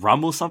like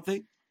rum or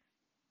something?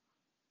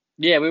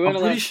 Yeah, we went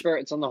to like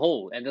Spirits on the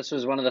Hall, and this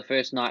was one of the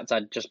first nights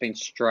I'd just been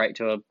straight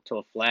to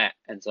a flat,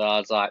 and so I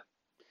was like,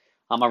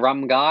 I'm a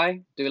rum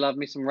guy. Do love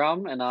me some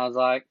rum, and I was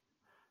like,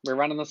 we're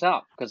running this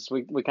out because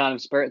we can't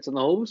have Spirits in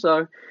the Hall,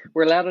 so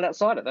we're allowed it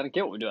outside it. They don't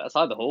care what we do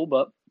outside the hall,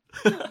 but.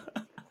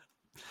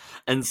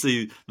 And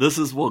see, this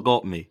is what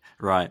got me,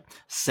 right?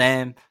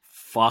 Sam,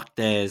 fucked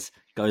as,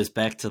 goes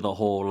back to the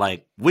hall.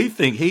 Like, we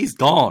think he's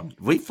gone.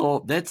 We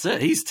thought that's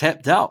it. He's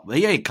tapped out.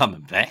 He ain't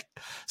coming back.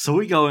 So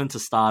we go into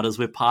starters.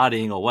 We're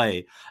partying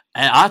away.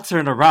 And I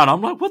turn around. I'm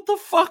like, what the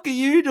fuck are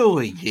you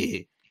doing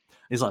here?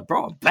 He's like,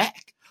 bro, I'm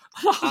back.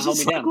 I was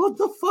just like, what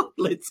the fuck?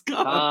 Let's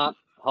go.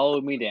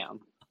 Hold me down.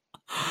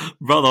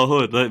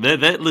 Brotherhood.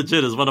 That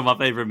legit is one of my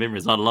favorite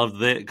memories. I love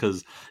that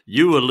because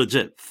you were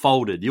legit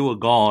folded. You were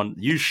gone.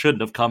 You shouldn't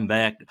have come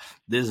back.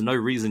 There's no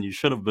reason you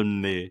should have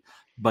been there,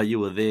 but you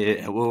were there,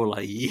 and we were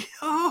like,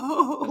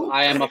 yo,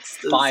 I am a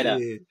fighter.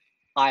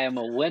 I am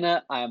a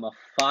winner. I am a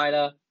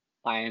fighter.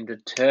 I am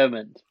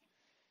determined.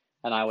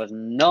 And I was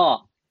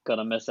not going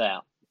to miss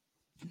out.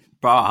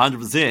 Bro,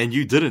 100%. And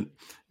you didn't.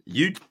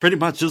 You pretty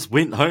much just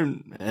went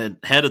home and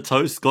had a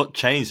toast, got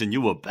changed, and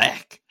you were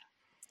back.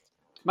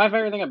 My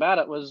favorite thing about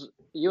it was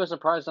you were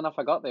surprised enough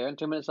I got there, and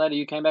 2 minutes later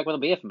you came back with a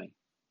beer for me.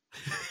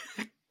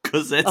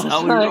 Because that's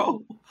how we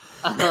roll.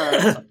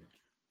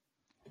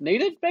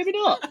 Need it? Maybe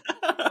not.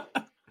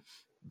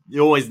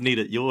 You always need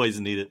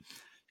it.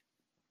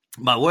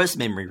 My worst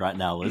memory right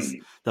now is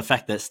the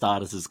fact that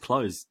Starters is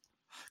closed.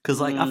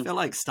 Because I feel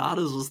like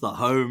Starters was the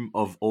home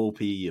of all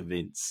PE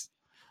events.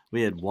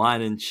 We had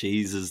wine and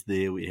cheeses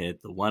there. We had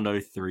the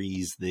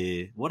 103s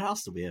there. What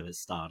else did we have at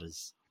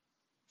Starters?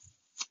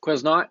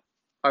 Quiz night.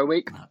 O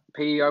week,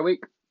 PE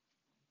week.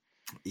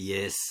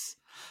 Yes,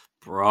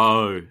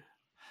 bro.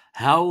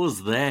 How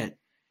was that?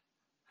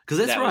 Because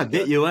that's where I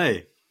bet you,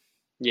 eh?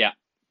 Yeah.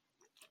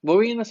 Were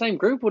we in the same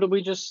group, or did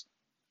we just?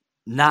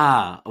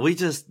 Nah, we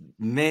just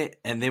met,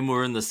 and then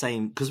we're in the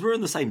same. Because we're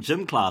in the same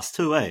gym class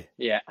too, eh?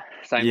 Yeah,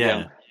 same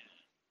gym.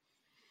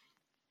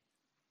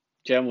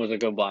 Gym was a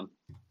good one.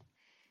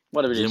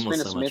 What did we do?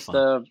 Spend a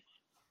semester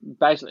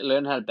basically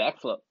learn how to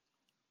backflip.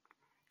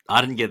 I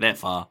didn't get that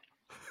far.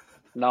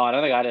 No, I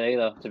don't think I did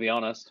either, to be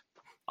honest.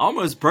 I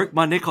almost broke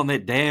my neck on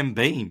that damn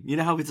beam. You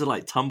know how we had to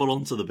like tumble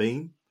onto the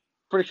beam?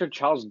 Pretty sure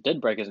Charles did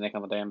break his neck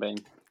on the damn beam.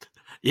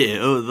 Yeah,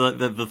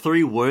 the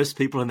three worst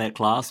people in that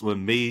class were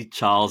me,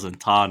 Charles, and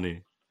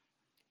Tanu.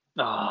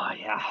 Oh,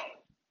 yeah.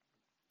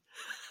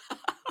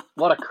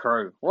 What a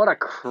crew. What a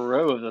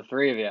crew of the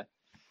three of you.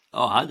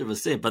 Oh,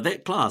 100%. But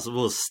that class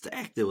was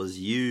stacked. It was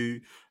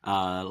you,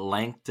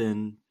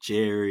 Langton,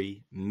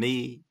 Jerry,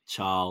 me,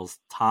 Charles,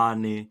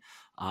 Tanu,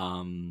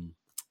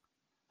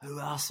 who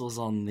else was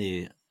on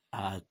there?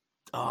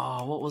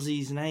 What was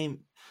his name?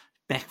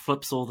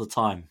 Backflips all the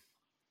time.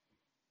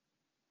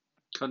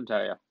 Couldn't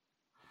tell you.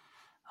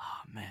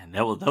 Oh man,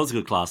 that was a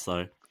good class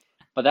though.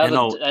 But that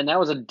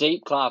was a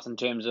deep class in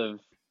terms of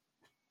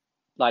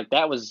like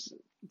that was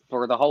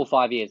for the whole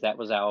 5 years. That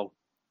was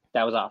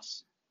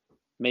us.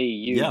 Me,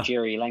 you,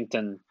 Jerry,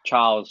 Langton,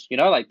 Charles. You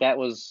know, like that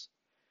was.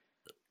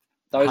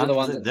 Those are the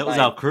ones that was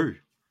our crew.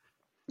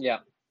 Yeah.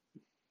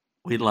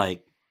 We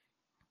like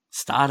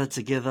started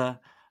together.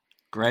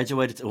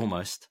 Graduated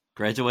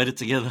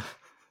together.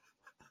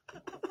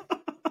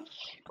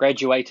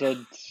 Graduated.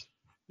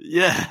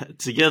 Yeah,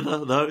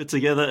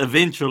 together.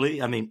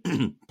 Eventually, I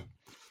mean,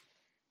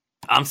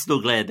 I'm still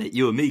glad that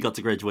you and me got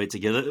to graduate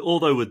together,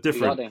 although with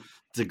different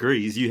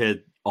degrees. You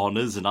had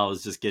honours, and I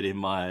was just getting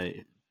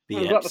my BAP.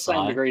 We've got the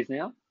same degrees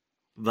now.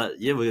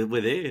 But yeah,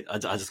 we're there. I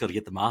just got to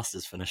get the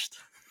masters finished.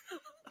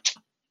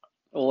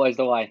 Always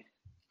the way.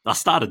 I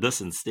started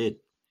this instead.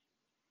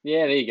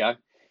 Yeah, there you go.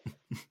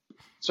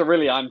 So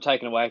really, I'm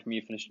taken away from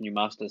you finishing your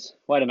masters.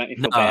 Way to make me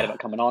feel No, bad about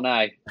coming on,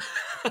 eh?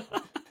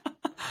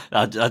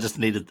 I just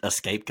needed a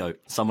scapegoat,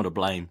 someone to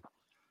blame.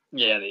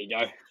 Yeah, there you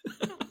go.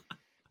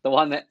 The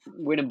one that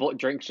went and bought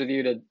drinks with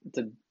you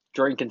to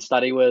drink and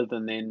study with,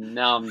 and then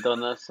now I'm doing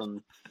this,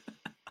 and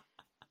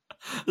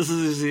This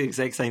is the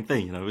exact same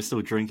thing. You know, we're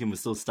still drinking, we're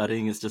still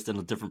studying. It's just in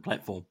a different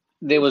platform.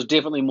 there was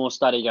definitely more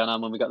study going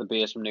on when we got the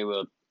BS from New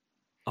World.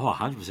 Oh,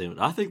 100%.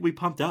 I think we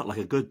pumped out like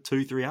a good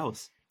 2-3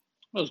 hours.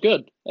 It was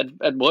good.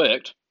 It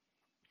worked.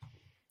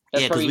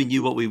 Yeah, because we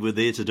knew what we were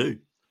there to do.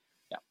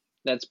 Yeah,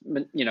 that's,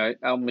 you know,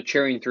 our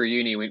maturing through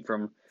uni went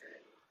from,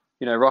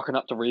 you know, rocking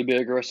up to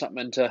Reburger or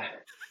something to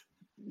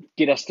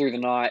get us through the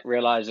night,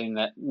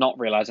 not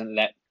realizing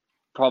that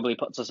probably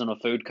puts us in a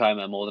food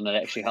coma more than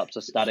it actually helps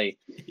us study.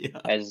 Yeah.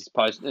 As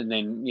opposed, and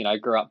then, you know,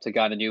 grew up to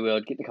go to New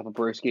World, get a couple of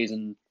brewskis,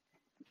 and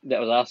that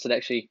was us that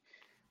actually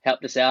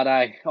helped us out,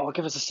 eh? Oh,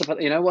 give us a sip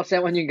of, you know, what's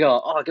that one you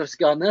got? Oh, give us a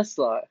go on this,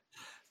 like.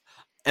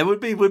 And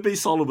we'd be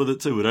solid with it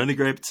too. We'd only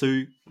grab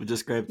 2. We'd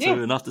just grab 2,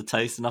 Yeah. enough to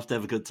taste, enough to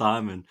have a good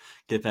time and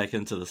get back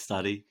into the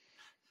study.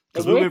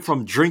 Because It we went worked.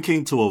 from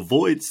drinking to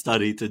avoid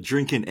study to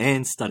drinking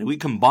and study. We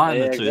combined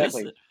Yeah, the two.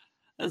 exactly.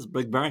 That's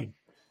big brain.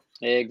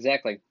 Yeah,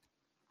 exactly.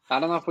 I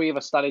don't know if we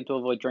ever studied to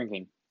avoid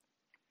drinking.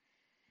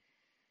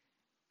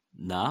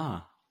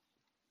 Nah.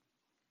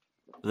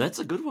 That's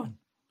a good one.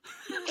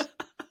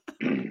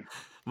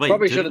 Wait,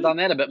 Probably did should have we? done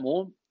that a bit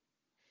more.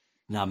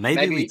 Nah,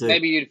 maybe we did.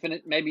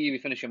 Maybe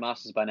you'd finish your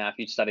masters by now if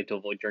you'd studied to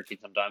avoid drinking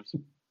sometimes.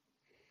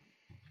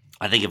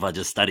 I think if I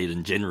just studied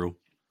in general.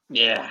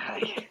 Yeah.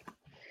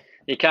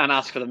 You can't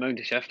ask for the moon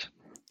to shift.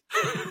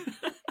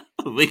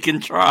 We can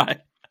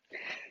try.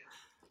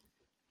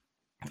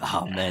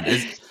 Oh, man.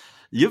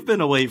 You've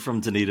been away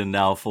from Dunedin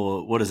now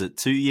for, what is it,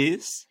 2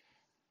 years?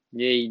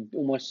 Yeah,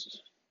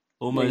 almost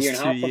Almost year and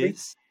a 2 half, probably.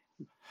 years?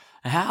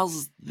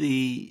 How's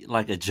the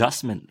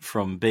adjustment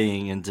from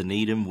being in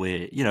Dunedin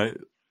where, you know,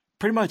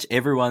 pretty much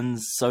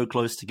everyone's so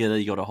close together,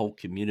 you got a whole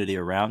community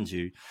around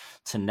you,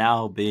 to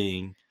now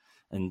being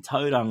in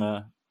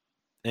Tauranga,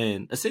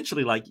 and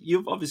essentially, like,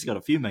 you've obviously got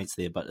a few mates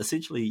there, but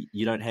essentially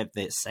you don't have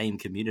that same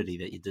community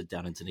that you did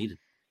down in Dunedin.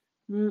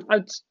 Living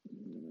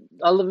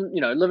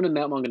in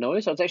Mount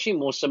Maunganui, so it's actually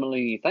more similar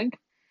than you think.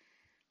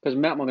 Because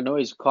Mount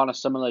Maunganui is kind of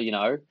similar, you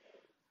know.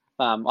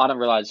 I didn't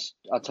realise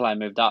until I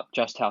moved up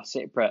just how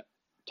separate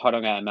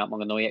Tauranga and Mount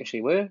Maunganui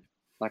actually were.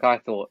 Like, I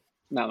thought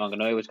Mount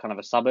Maunganui was kind of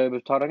a suburb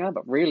of Tauranga,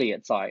 but really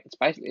it's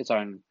basically its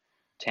own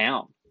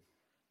town.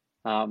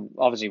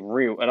 Obviously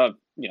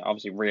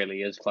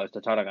really is close to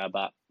Tauranga,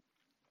 but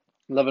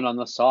living on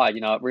this side,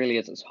 you know, it really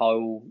is its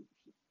whole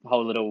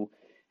little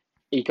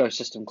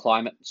ecosystem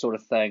climate sort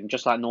of thing,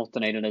 just like North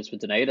Dunedin is for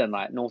Dunedin.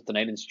 Like, North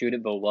Dunedin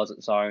Studentville was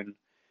its own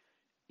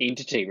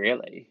entity,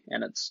 really,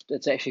 and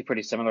it's actually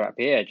pretty similar up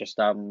here. Just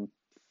 4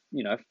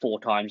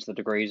 times the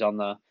degrees on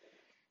the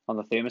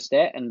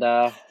thermostat, and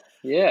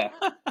yeah,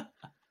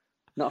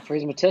 not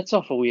freezing my tits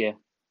off all year.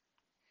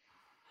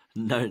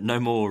 No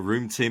more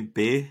room temp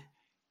beer.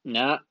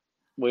 Nah,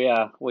 we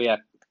are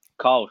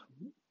cold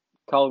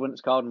when it's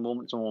cold and warm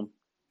when it's warm.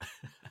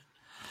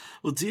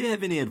 Well, do you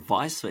have any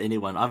advice for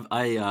anyone?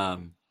 I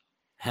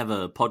have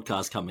a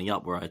podcast coming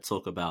up where I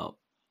talk about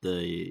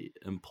the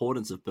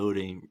importance of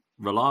building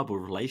reliable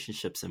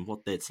relationships and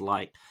what that's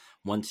like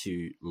once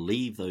you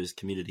leave those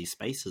community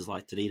spaces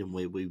like Dunedin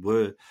where we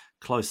were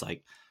close.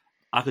 Like,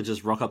 I could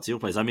just rock up to your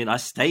place. I mean, I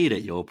stayed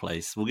at your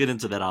place. We'll get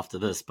into that after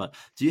this. But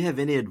do you have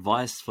any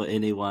advice for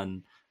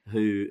anyone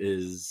who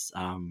is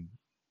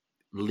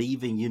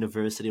leaving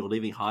university or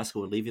leaving high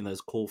school or leaving those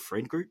core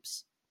friend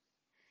groups?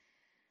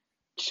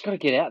 Just got to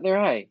get out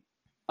there, eh?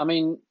 I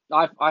mean,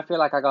 I feel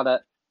like I got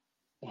it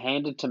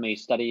handed to me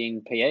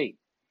studying PE.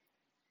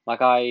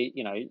 Like, I,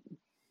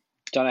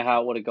 don't know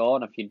how it would have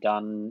gone if you'd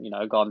gone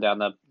down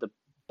the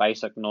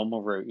basic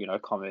normal route,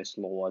 commerce,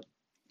 law,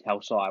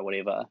 health sci,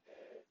 whatever.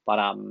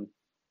 But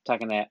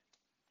taking that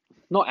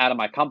not out of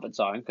my comfort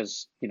zone,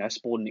 because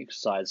sport and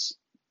exercise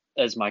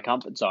is my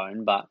comfort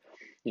zone, but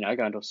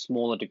going to a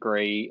smaller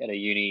degree at a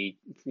uni,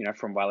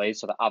 from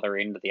Wellies to the other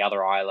end of the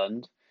other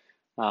island.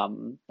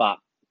 But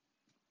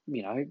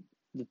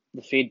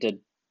the Fed did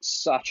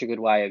such a good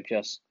way of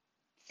just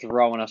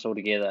throwing us all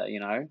together.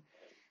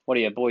 What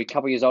are you, boy, a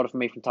couple of years older from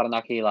me from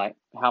Taranaki? Like,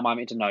 how am I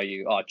meant to know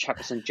you? Oh, chuck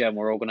us in gym.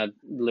 We're all going to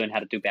learn how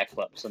to do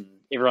backflips, and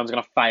everyone's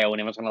going to fail,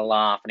 and everyone's going to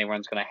laugh, and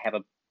everyone's going to have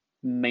a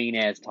mean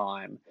ass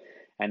time.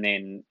 And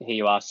then here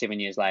you are 7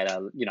 years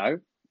later,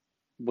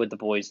 with the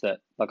boys that,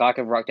 like, I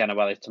could rock down to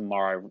Wellies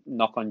tomorrow,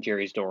 knock on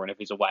Jerry's door, and if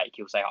he's awake,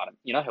 he'll say hi to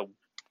him.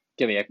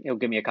 He'll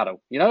give me a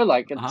cuddle.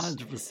 Like, it's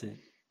 100%.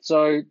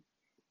 So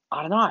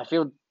I don't know. I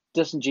feel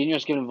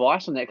disingenuous giving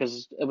advice on that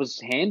because it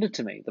was handed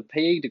to me. The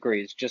PE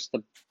degree is just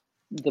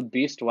the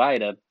best way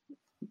to,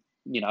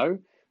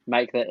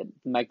 make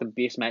the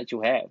best mates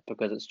you'll have,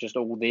 because it's just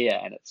all there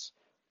and it's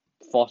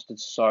fostered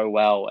so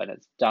well and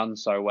it's done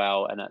so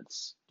well, and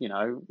it's,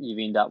 you've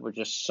end up with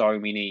just so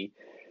many,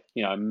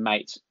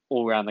 mates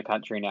all around the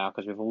country now,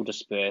 because we've all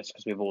dispersed,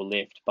 because we've all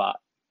left. But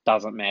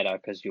doesn't matter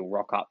because you'll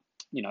rock up,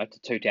 to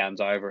 2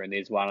 towns over and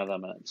there's one of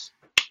them and it's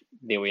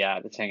there we are.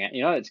 Let's hang out.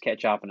 Let's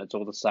catch up and it's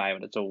all the same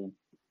and it's all,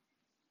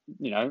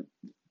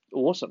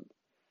 awesome.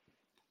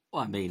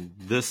 Well, I mean,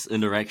 this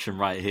interaction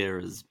right here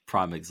is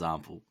prime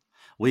example.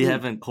 We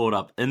haven't caught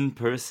up in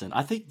person.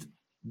 I think,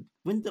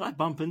 when did I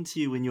bump into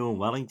you when you were in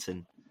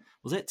Wellington?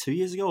 Was that 2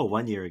 years ago or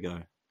 1 year ago?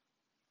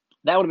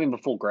 That would have been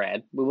before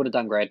grad. We would have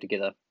done grad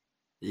together.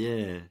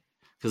 Yeah.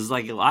 Because,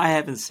 I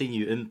haven't seen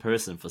you in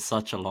person for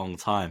such a long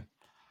time.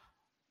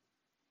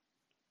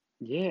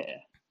 Yeah.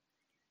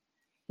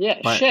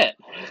 Yeah, shit.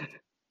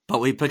 But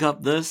we pick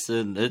up this,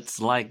 and it's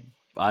like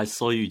I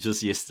saw you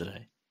just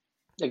yesterday.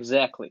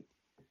 Exactly.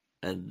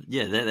 And,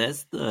 yeah,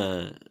 that's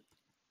the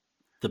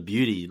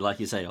beauty,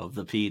 like you say, of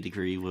the PE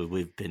degree, where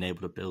we've been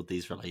able to build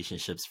these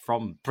relationships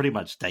from pretty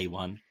much day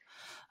one.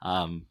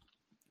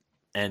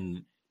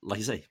 And, like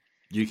you say,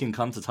 you can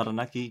come to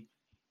Taranaki.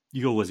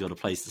 You always got a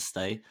place to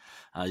stay.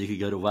 You could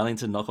go to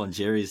Wellington, knock on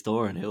Jerry's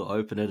door, and he'll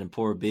open it and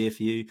pour a beer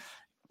for you.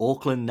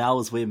 Auckland now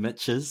is where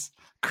Mitch is.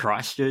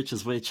 Christchurch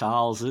is where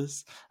Charles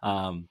is.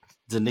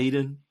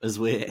 Dunedin is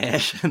where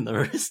Ash and the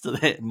rest of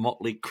that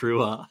motley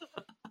crew are.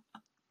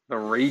 The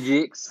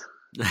rejects.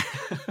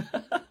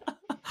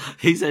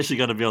 He's actually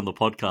going to be on the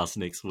podcast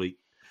next week.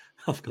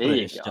 I've got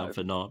Ash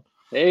jumping on.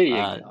 There you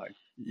go.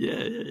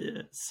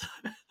 Yeah. So,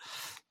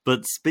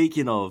 but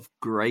speaking of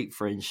great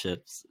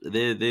friendships,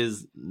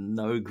 there's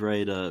no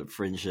greater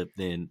friendship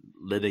than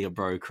letting a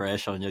bro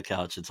crash on your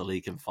couch until he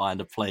can find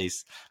a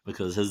place,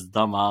 because his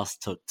dumb ass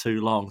took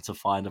too long to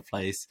find a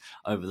place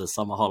over the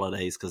summer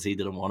holidays because he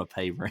didn't want to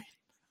pay rent.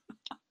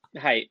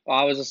 Hey,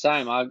 I was the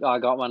same. I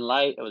got one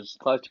late. It was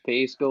close to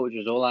PE school, which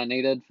was all I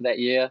needed for that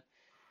year.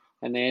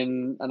 And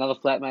then another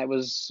flatmate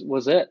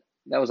was it.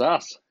 That was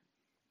us.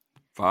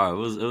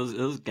 Bro, it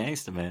was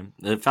gangster, man.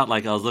 It felt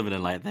like I was living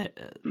in like that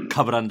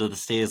cupboard under the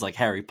stairs, like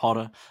Harry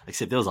Potter,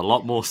 except there was a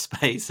lot more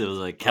space. There was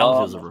a couch,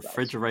 there was a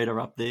refrigerator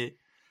up there.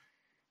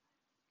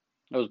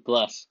 It was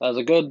bliss. That was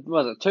a good,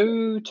 was it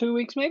 2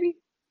 weeks maybe?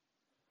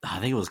 I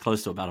think it was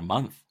close to about a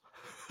month.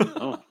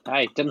 Oh,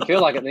 hey, didn't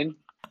feel like it then.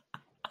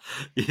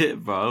 Yeah,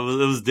 bro,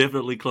 it was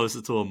definitely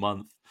closer to a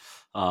month.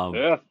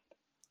 Yeah.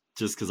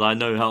 Just because I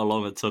know how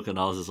long it took, and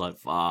I was just like,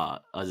 I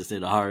just need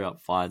to hurry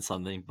up, find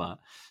something. But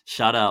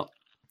shout out.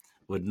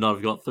 Would not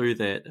have got through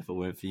that if it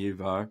weren't for you,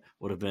 bro.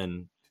 Would have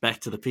been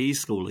back to the PE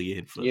school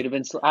again. You'd have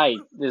been... Hey,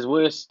 there's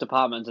worse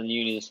departments in the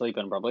uni to sleep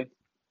in, probably.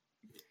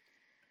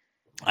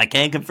 I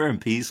can confirm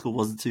PE school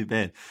wasn't too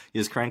bad.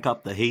 You just crank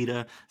up the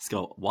heater. It's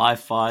got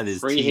Wi-Fi. There's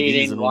free TVs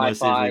heating, in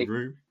almost Wi-Fi. every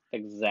room.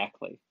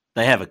 Exactly.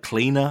 They have a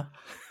cleaner.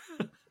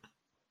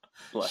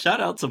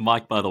 Shout out to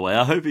Mike, by the way.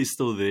 I hope he's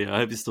still there. I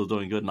hope he's still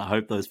doing good, and I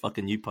hope those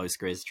fucking new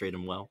postgrads treat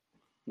him well.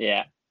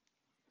 Yeah.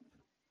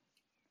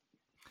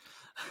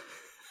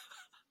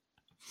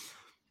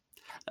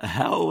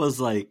 How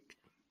was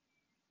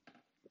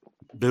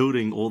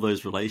building all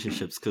those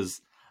relationships?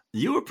 Because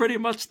you were pretty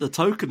much the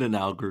token in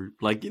our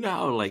group. Like, you know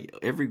how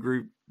every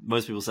group,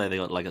 most people say they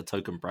got a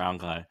token brown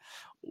guy.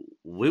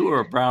 We were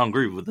a brown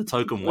group with a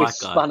token white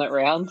guy. We spun it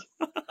round.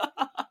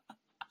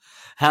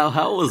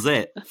 How was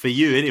that for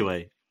you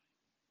anyway?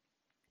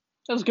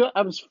 It was good.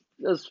 It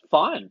was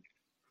fine.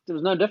 It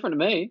was no different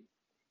to me.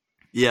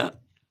 Yeah.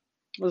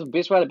 It was the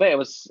best way to be. It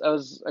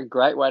was a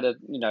great way to,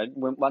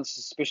 once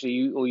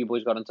especially all you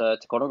boys got into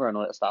Takonga and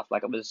all that stuff.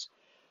 It was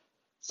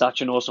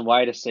such an awesome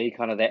way to see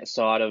kind of that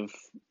side of,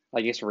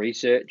 I guess,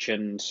 research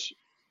and,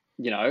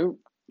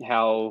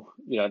 how,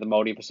 the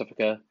Māori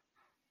Pacifica,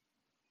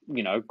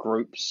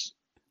 groups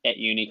at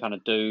uni kind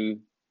of do.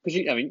 Because,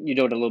 you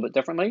do it a little bit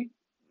differently.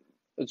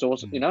 It's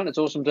awesome, and it was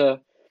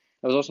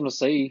awesome to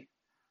see,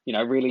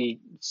 really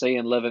see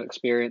and live and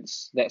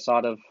experience that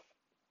side of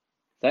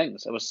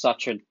things. It was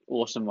such an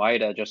awesome way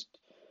to just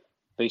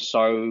be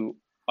so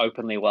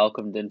openly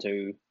welcomed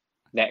into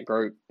that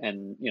group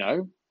and,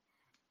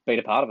 be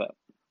a part of it.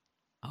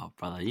 Oh,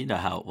 brother, you know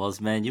how it was,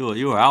 man. You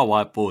were our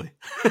white boy.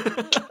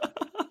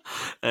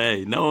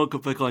 Hey, no one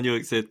could pick on you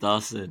except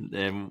us,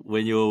 and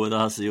when you were with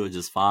us, you were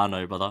just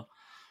whānau, brother.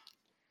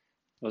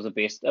 It was the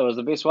best. It was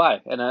the best way,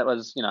 and it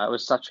was, it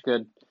was such a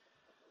good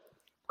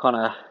kind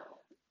of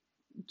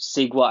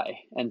segue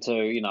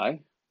into,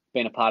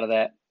 being a part of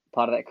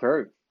that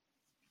crew.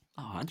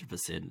 Oh,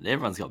 100%.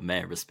 Everyone's got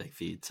mad respect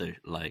for you too.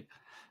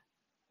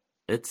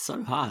 It's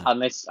so hard.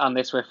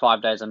 Unless we're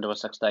 5 days into a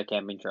 6-day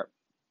camping trip.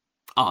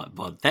 Oh,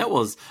 but that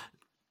was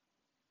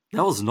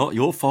not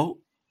your fault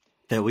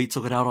that we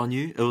took it out on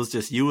you. It was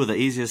just you were the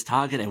easiest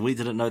target, and we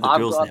didn't know the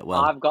girls that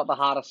well. I've got the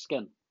hardest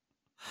skin.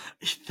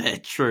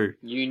 That's true.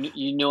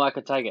 You knew I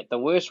could take it. The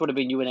worst would have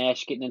been you and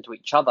Ash getting into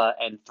each other,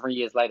 and 3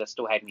 years later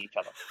still hating each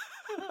other.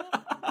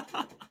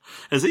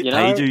 Has he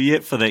paid you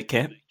yet for that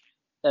camp?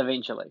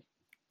 Eventually.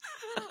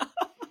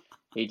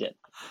 He did.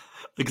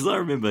 Because I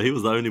remember he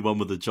was the only one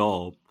with a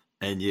job,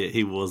 and yet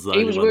he was the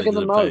only one. He was working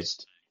the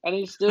most, and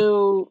he's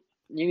still.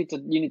 You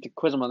need to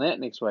quiz him on that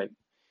next week.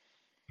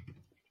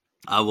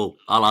 I will.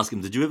 I'll ask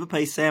him. Did you ever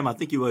pay Sam? I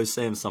think you owe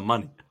Sam some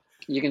money.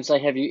 You can say,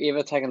 have you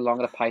ever taken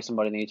longer to pay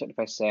somebody than you took to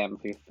pay Sam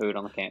for your food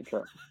on the camp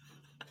trip?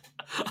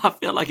 I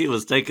feel like he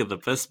was taking the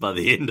piss by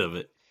the end of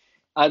it.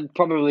 I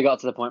probably got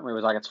to the point where he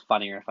was like, it's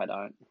funnier if I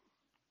don't.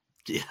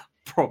 Yeah,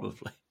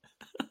 probably.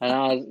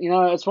 And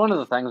it's one of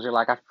the things where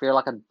like I feel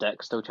like a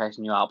dick still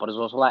chasing you out, but it's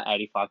also like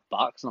 $85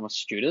 and I'm a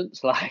student,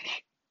 so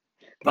like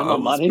come Bro, it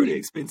on, was pretty money.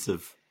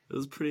 expensive. It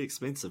was pretty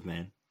expensive,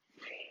 man.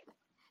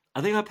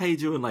 I think I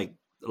paid you in like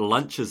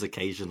lunches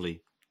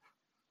occasionally.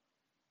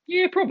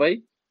 Yeah,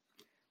 probably.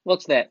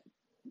 What's that?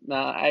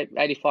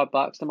 $85.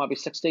 That might be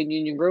 16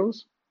 Union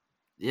Grills.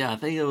 Yeah, I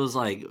think it was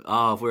like,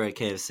 oh, if we're at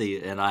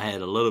KFC and I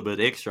had a little bit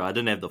extra, I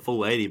didn't have the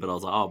full 80, but I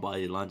was like, I'll buy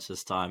you lunch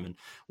this time and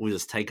we'll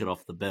just take it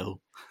off the bill.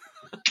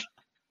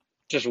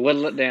 Just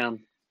whittle it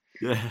down.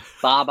 Yeah.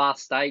 Bar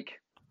steak.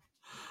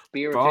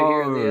 Beer or two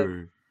here and there.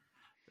 Bro,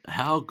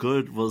 how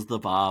good was the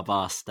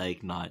bar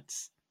steak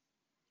nights?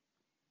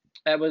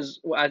 It was.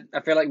 I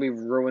feel like we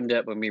ruined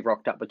it when we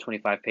rocked up with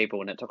 25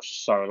 people, and it took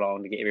so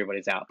long to get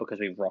everybody's out because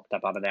we rocked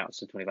up unannounced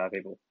to 25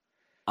 people.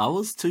 I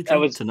was too It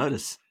drunk was to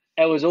notice.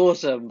 it was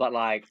awesome, but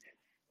like,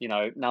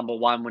 number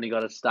one when he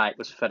got his steak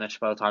was finished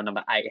by the time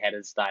number 8 had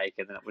his steak,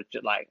 and then it was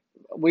just like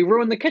we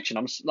ruined the kitchen.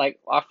 Like,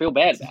 I feel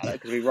bad about it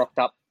because we rocked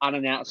up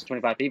unannounced to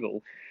 25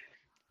 people.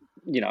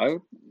 We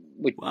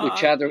Well,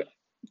 chat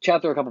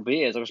through a couple of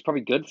beers. It was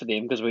probably good for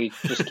them because we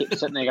just kept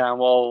sitting there going,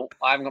 well,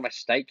 I haven't got my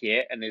steak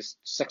yet, and there's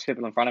 6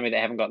 people in front of me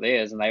that haven't got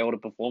theirs, and they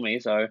ordered before me,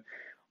 so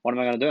what am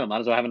I going to do? I might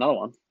as well have another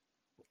one.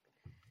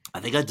 I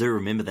think I do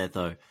remember that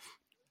though.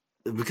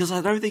 Because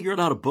I don't think you're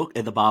allowed to book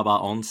at the bar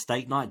on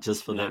steak night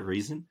just for that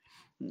reason.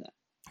 No.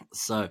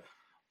 So,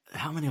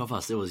 how many of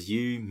us? It was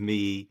you,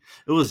 me.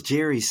 It was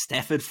Jerry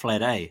Stafford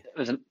Flat A.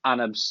 There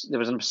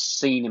was an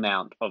obscene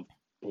amount of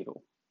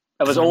people.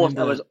 It was 'Cause I awesome. It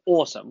remember- was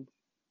awesome.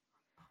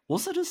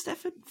 Was it a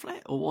Stafford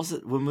Flat or was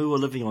it when we were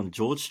living on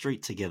George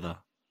Street together?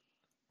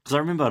 Because I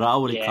remember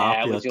Raul Yeah, it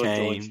Carpio was your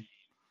came. George.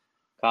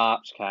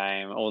 Carps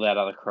came, all that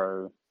other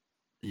crew.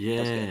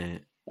 Yeah,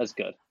 That's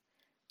good.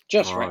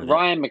 Just Bro,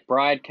 Ryan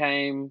McBride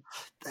came.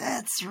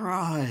 that's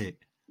right.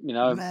 Me,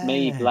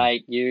 Man.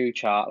 Blake, you,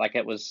 Chart. Like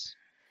it was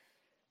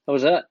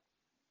it.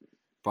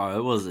 Bro,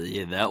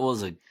 that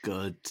was a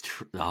good.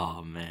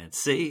 Oh man,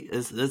 see,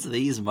 it's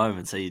these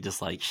moments that you're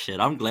just like, shit.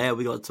 I'm glad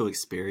we got to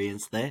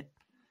experience that.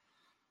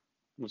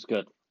 It was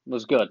good. It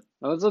was good.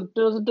 It was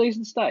a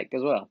decent steak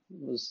as well.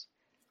 It was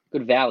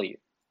good value.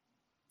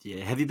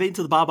 Yeah, have you been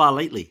to the bar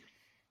lately?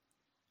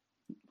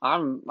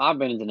 I've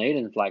been in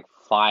Dunedin for like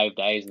 5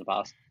 days in the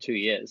past 2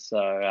 years, so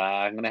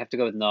I'm gonna have to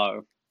go with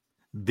no.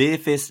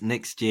 Beerfest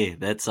next year.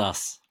 That's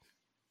us.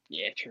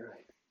 Yeah, true.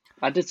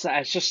 I did say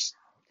it's just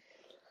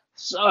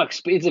so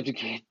expensive to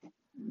get.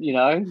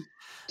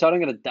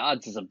 Turning into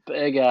duds is a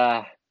big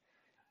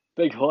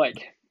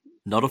hike.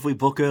 Not if we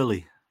book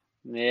early.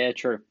 Yeah,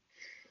 true.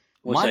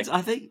 We'll see.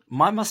 I think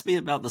mine must be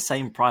about the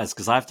same price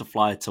because I have to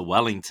fly to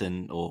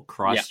Wellington or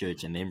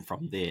Christchurch and then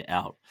from there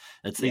out.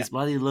 It's these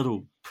bloody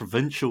little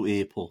provincial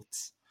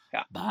airports.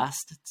 Yeah.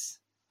 Bastards.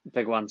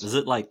 Big ones. Is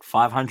it like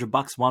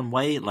 $500 one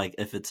way? Like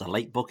if it's a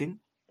late booking?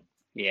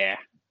 Yeah.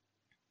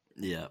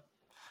 Yeah,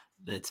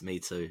 that's me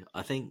too.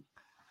 I think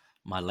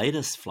my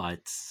latest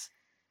flights,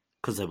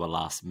 because they were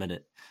last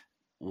minute,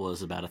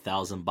 was about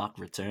 $1,000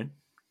 return.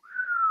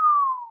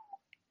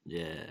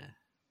 Yeah.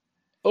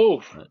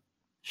 Oh,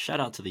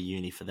 Shout out to the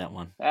uni for that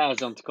one. that was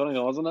on Te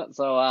Konanga, wasn't it?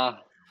 So,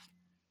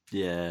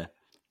 Yeah.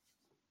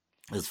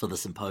 It was for the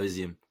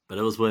symposium, but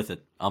it was worth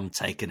it. I'm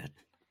taking it.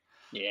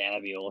 yeah,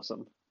 that'd be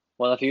awesome.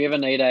 Well, if you ever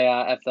need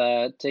if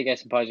the TK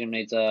Symposium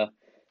needs a,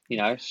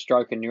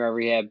 stroke and neuro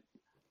rehab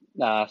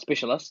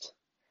specialist,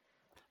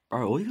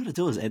 Bro, all you gotta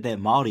do is add that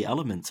Māori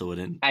element to it.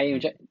 And I am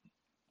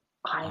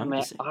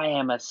 100%. I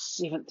am a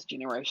 7th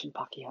generation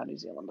Pakeha New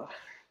Zealander.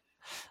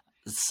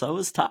 So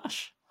is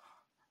Tash.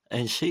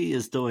 And she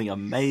is doing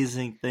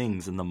amazing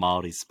things in the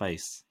Māori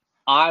space.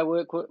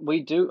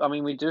 We do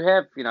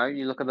have,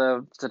 you look at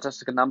the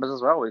statistical numbers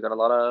as well. We've got a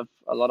lot of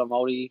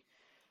Māori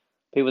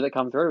people that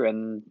come through,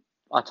 and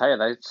I tell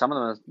you, some of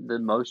them are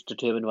the most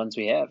determined ones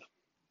we have.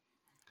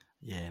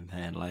 Yeah,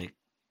 man, like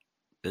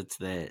it's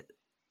that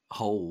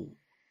whole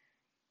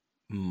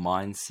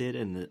mindset,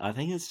 and I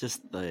think it's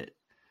just the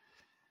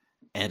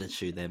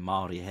attitude that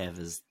Māori have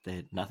is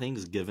that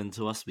nothing's given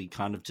to us. We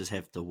kind of just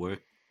have to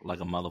work like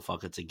a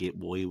motherfucker to get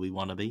where we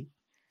want to be.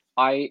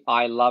 I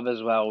love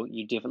as well.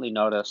 You definitely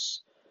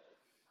notice.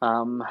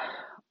 I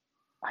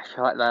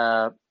feel like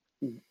the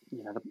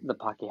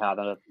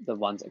Pakeha, the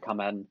ones that come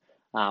in,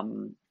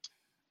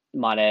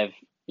 might have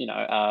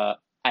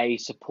a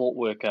support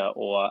worker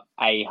or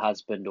a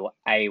husband or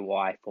a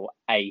wife or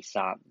a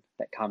son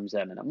that comes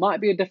in, and it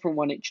might be a different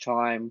one each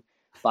time,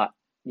 but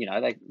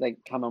they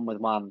come in with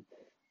one.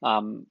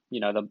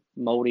 The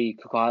Māori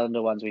Cook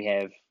Islander ones we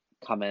have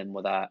come in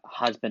with a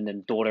husband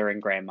and daughter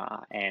and grandma,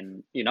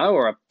 and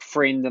or a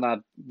friend and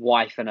a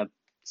wife and a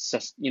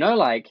sister.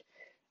 Like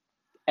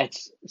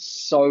it's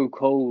so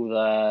cool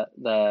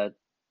the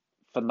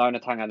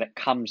whanaungatanga that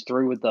comes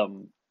through with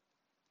them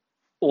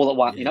all at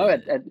once. Yeah.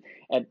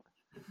 It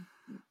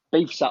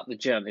beefs up the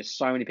gym. There's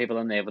so many people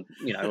in there, but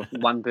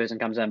one person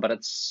comes in, but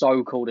it's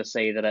so cool to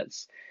see that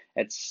it's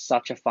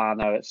such a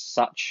whānau. It's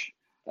such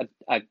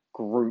a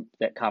group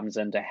that comes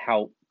in to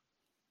help,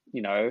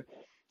 you know,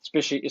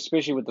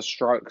 especially with the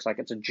strokes. Like,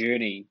 it's a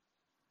journey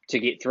to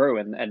get through,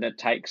 and it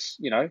takes,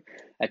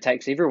 it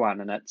takes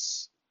everyone, and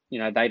it's,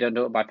 they don't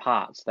do it by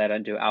parts. They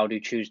don't do, I'll do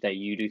Tuesday,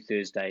 you do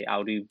Thursday,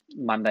 I'll do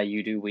Monday,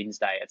 you do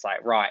Wednesday. It's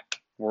like, right,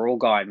 we're all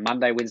going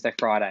Monday, Wednesday,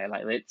 Friday.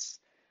 Like,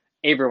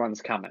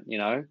 everyone's coming,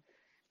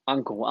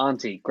 uncle,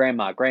 auntie,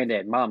 grandma,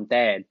 granddad, mum,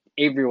 dad,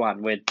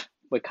 everyone.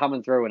 We're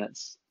coming through, and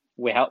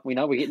we're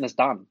getting this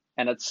done,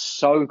 and it's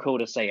so cool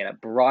to see, and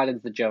it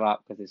brightens the gym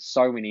up because there's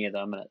so many of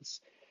them, and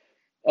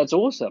it's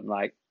awesome.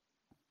 Like,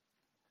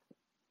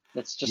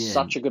 it's just Yeah,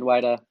 such a good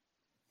way to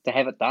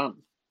have it done.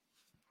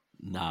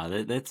 nah,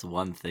 that's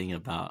one thing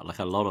about like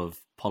a lot of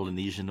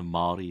Polynesian and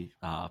Maori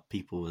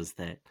people is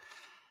that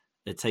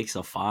it takes a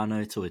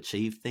whānau to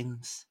achieve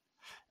things.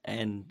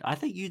 And I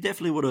think you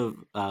definitely would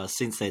have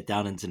sensed that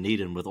down in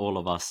Dunedin with all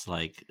of us.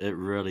 Like, it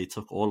really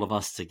took all of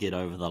us to get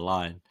over the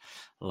line,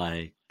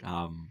 like,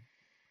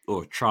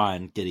 or try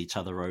and get each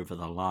other over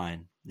the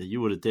line. You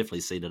would have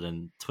definitely seen it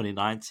in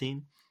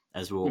 2019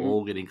 as we were Mm-hmm.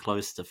 all getting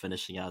close to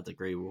finishing our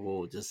degree. We were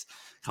all just,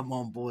 come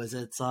on, boys,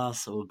 it's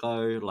us, we'll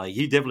go. Like,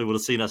 you definitely would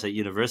have seen us at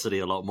university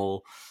a lot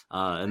more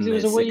in Because it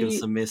was that a second wee.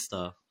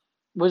 semester.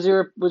 Was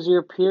there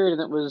a period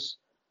that was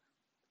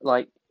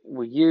like,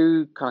 were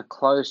you kind of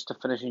close to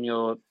finishing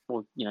your,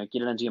 or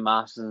getting into your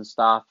masters and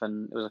stuff,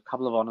 and there was a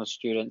couple of honours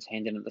students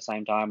handing at the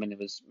same time, and there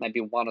was maybe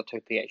one or two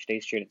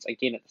PhD students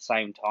again at the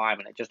same time,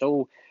 and it just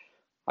all,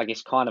 I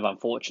guess, kind of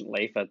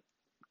unfortunately for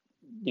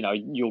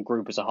your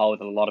group as a whole,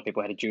 that a lot of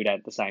people had a due date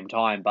at the same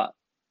time, but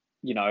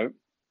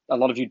a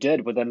lot of you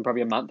did within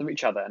probably a month of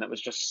each other, and it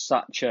was just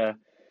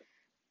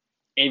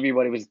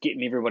everybody was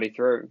getting everybody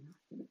through.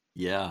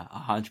 Yeah,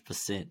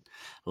 100%.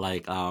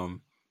 Like,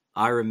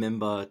 I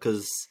remember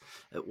because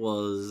it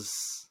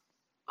was,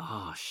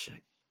 oh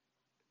shit,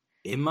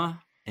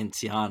 Emma and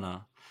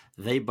Tiana.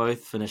 They both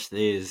finished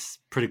theirs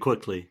pretty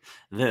quickly.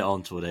 They're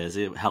onto it as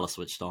it hella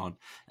switched on,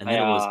 and They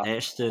then it was are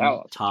Ashton,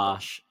 hell switched on.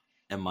 Tash,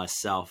 and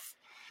myself.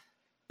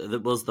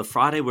 It was the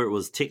Friday where it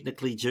was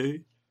technically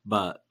due,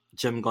 but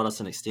Jim got us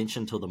an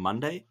extension till the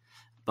Monday.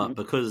 Mm-hmm. But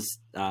because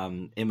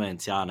Emma and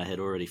Tiana had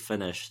already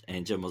finished,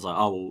 and Jim was like,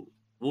 "Oh,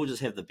 we'll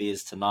just have the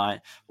beers tonight.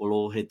 We'll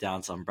all head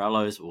down to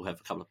Umbrellas. We'll have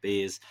a couple of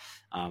beers."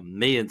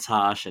 Me and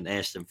Tash and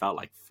Ashton felt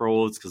like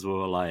frauds because we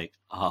were like,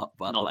 "Oh,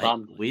 but Not like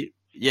done. we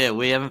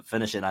haven't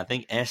finished it." And I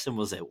think Ashton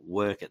was at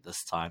work at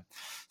this time,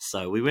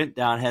 so we went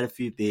down, had a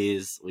few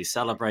beers, we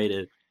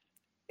celebrated.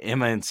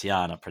 Emma and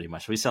Tiana, pretty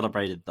much. We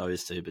celebrated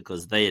those two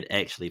because they had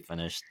actually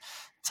finished.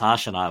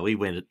 Tash and I, we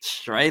went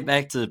straight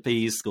back to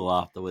PE school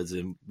afterwards,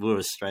 and we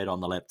were straight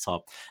on the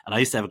laptop. And I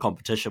used to have a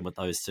competition with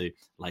those two.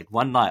 Like,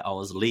 one night I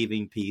was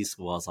leaving PE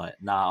school. I was like,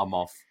 nah, I'm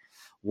off.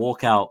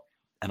 Walk out,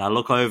 and I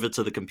look over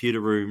to the computer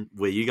room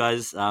where you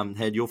guys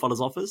had your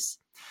father's office.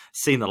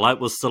 Seen the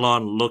light was still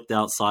on, looked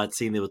outside,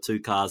 seen there were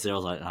two cars there. I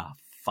was like,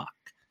 fuck.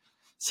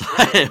 So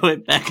I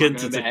went back Can't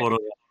into go back. Te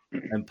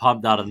and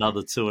pumped out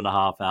another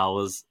 2.5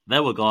 hours. They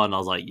were gone. I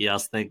was like,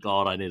 yes, thank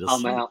God I need to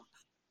I'm sleep. out.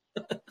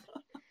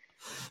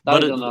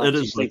 But Those are the it nights you is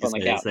like sleep you on the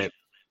say, it's couch. that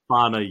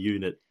whānau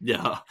unit.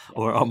 Yeah. Yeah.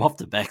 Or I'm off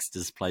to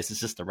Baxter's place. It's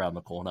just around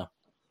the corner.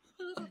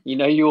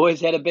 You always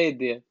had a bed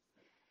there.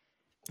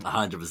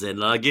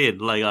 100%. Again,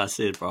 like I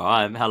said, bro,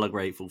 I'm hella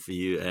grateful for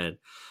you and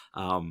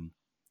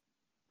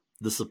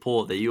the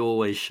support that you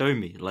always show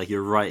me. Like,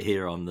 you're right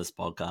here on this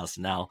podcast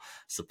now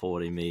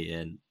supporting me,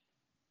 and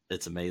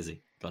it's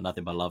amazing. Got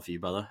nothing but love for you,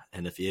 brother.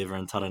 And if you're ever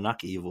in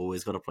Taranaki, you've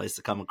always got a place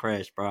to come and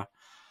crash, bro.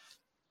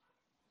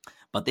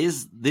 But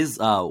there's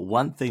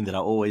one thing that I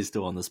always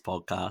do on this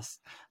podcast.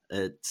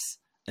 It's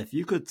if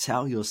you could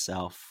tell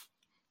yourself,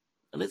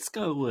 let's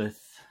go with,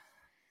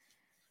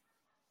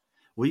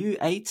 were you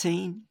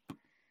 18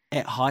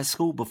 at high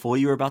school before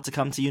you were about to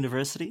come to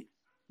university?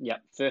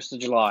 Yep, 1st of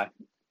July.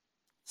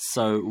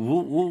 So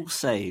we'll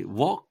say,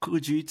 what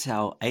could you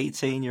tell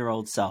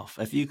 18-year-old self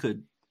if you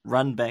could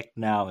run back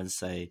now and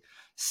say,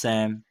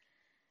 Sam,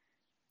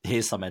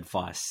 here's some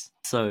advice.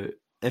 So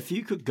if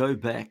you could go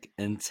back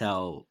and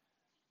tell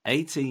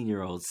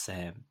 18-year-old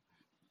Sam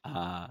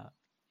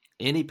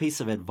any piece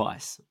of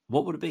advice,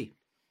 what would it be?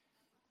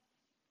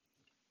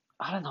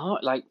 I don't know.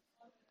 Like,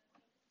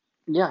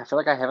 yeah, I feel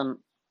like I haven't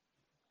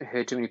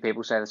heard too many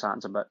people say this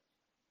answer, but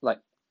like,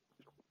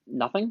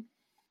 nothing.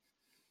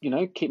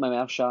 Keep my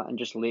mouth shut and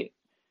just let.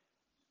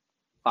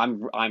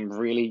 I'm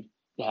really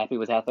happy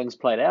with how things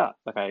played out.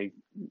 Like, I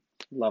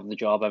love the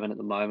job I'm in at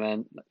the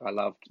moment. I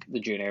loved the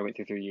journey I went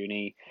through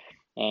uni,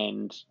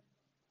 and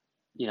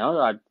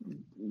I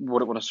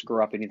wouldn't want to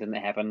screw up anything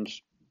that happened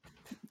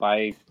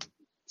by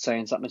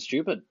saying something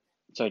stupid.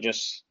 So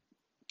just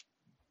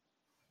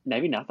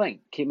maybe nothing.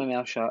 Keep my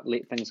mouth shut.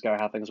 Let things go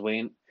how things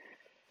went,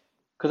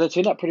 because it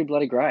turned out pretty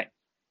bloody great.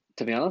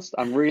 To be honest,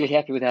 I'm really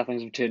happy with how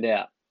things have turned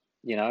out.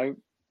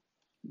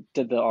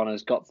 Did the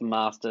honours, got the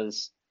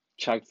masters,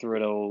 chugged through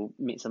it all,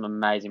 met some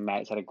amazing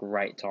mates, had a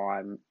great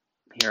time.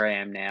 Here I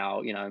am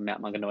now,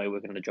 Mount Maunganui,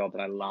 working on a job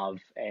that I love,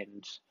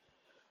 and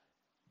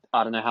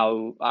I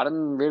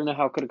didn't really know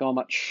how it could have gone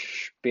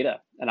much better,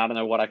 and I don't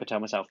know what I could tell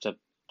myself to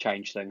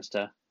change things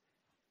to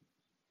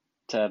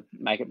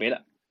make it better.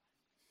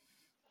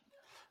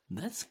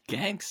 That's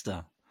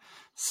gangster.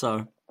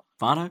 So,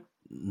 Fano,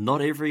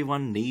 not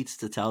everyone needs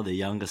to tell their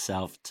younger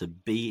self to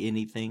be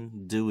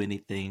anything, do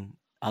anything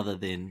other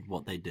than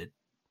what they did.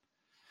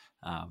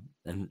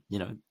 And,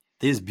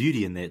 there's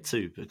beauty in that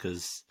too,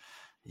 because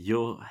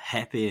you're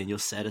happy and you're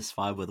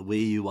satisfied with where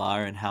you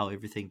are and how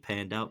everything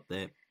panned out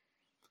there.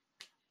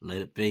 Let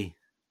it be.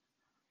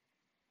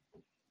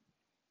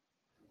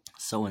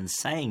 So in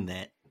saying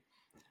that,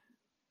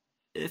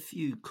 if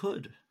you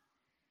could,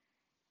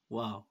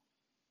 wow,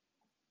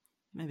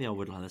 maybe I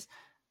would like this.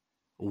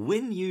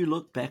 When you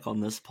look back on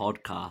this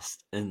podcast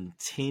in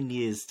 10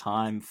 years'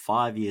 time,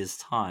 5 years'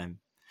 time,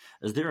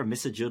 is there a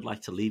message you'd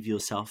like to leave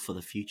yourself for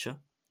the future?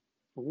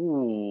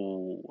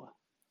 Ooh.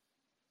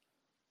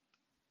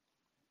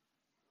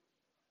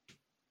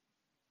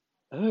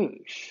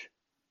 Oosh.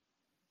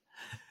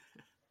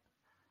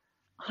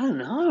 I don't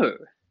know.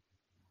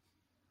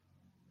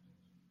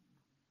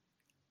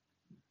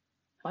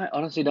 I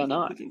honestly don't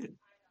know.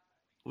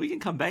 We can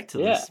come back to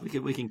this.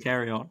 We can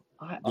carry on.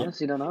 I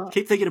honestly don't know.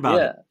 Keep thinking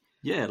about it.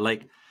 Yeah,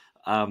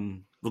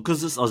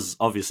 because this is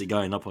obviously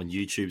going up on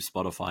YouTube,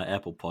 Spotify,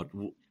 Apple Pod,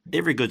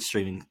 every good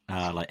streaming,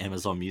 like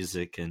Amazon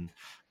Music and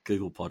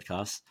Google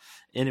Podcasts,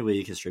 anywhere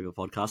you can stream a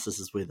podcast, this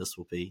is where this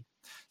will be.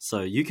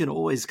 So you can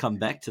always come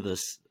back to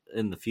this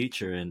in the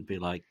future and be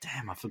like,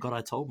 damn, I forgot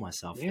I told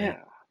myself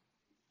that.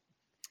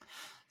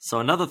 So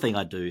another thing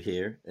I do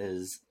here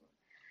is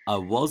I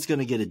was going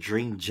to get a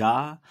dream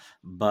jar,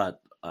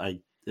 but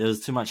it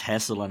was too much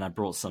hassle and I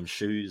brought some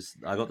shoes.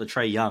 I got the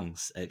Trae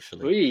Youngs,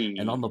 actually. Wee.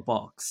 And on the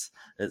box,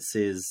 it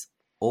says,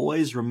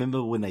 always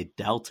remember when they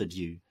doubted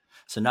you.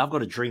 So now I've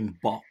got a dream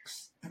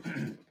box.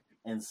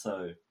 And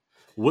so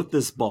with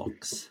this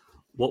box,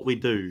 what we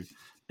do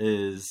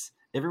is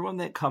everyone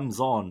that comes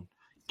on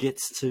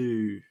gets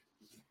to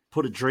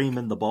put a dream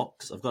in the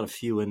box. I've got a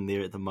few in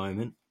there at the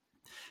moment.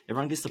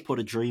 Everyone gets to put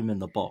a dream in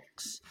the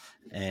box.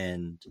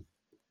 And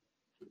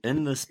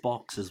in this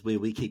box is where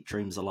we keep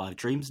dreams alive.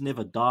 Dreams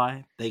never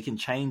die. They can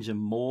change and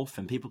morph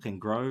and people can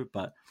grow,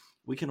 but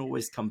we can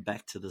always come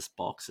back to this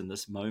box in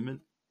this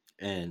moment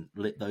and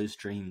let those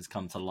dreams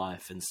come to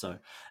life. And so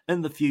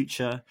in the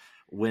future,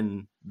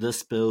 when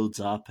this builds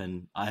up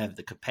and I have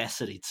the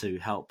capacity to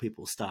help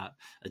people start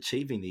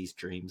achieving these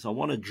dreams, I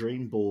want a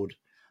dream board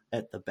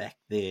at the back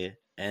there.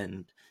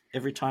 And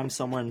every time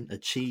someone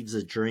achieves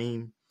a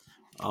dream,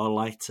 I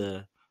like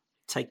to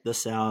take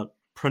this out,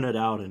 print it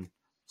out, and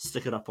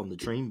stick it up on the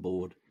dream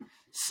board.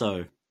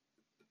 So,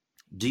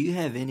 do you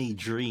have any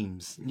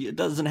dreams? It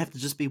doesn't have to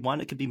just be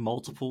one. It could be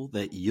multiple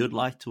that you'd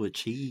like to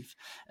achieve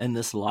in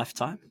this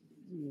lifetime.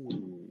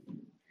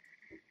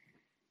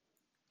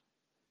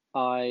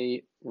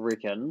 I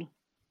reckon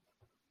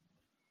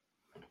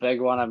big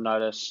one I've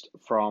noticed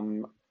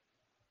from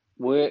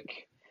work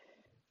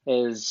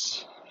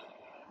is,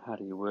 how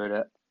do you word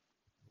it?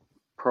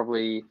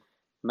 Probably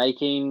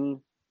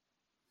making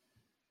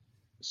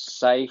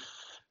safe,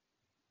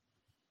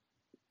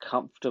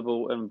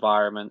 comfortable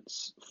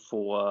environments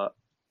for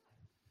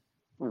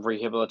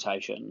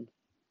rehabilitation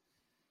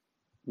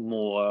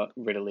more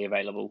readily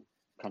available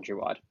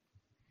countrywide.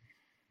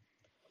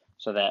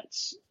 So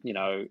that's,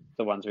 the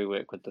ones we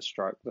work with, the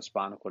stroke, the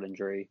spinal cord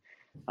injury.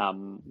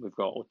 We've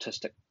got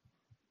autistic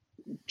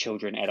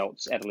children,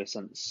 adults,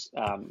 adolescents,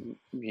 and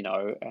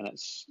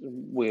it's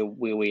where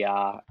we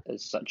are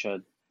is such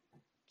a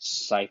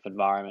safe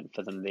environment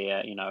for them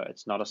there.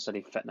 It's not a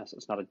City Fitness,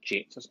 it's not a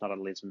Jets, it's not a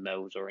Les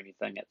Mills or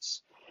anything.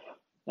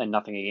 And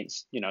nothing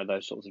against,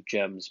 those sorts of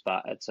gyms,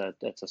 but it's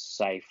a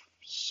safe,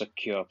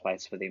 secure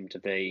place for them to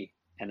be.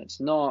 And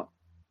it's not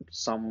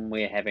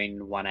somewhere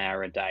having 1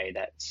 hour a day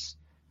that's,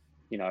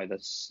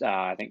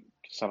 I think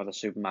some of the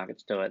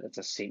supermarkets do it. It's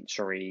a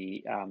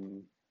sensory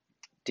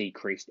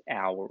decreased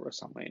hour or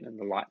something, and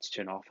the lights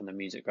turn off and the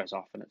music goes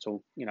off and it's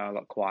all, a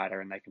lot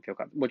quieter and they can feel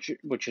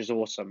which is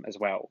awesome as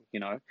well,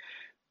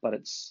 but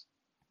it's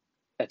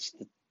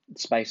the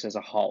space as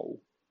a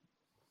whole.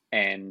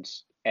 And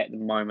at the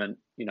moment,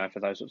 for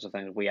those sorts of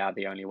things, we are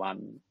the only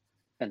one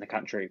in the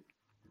country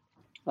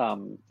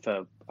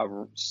for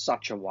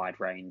such a wide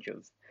range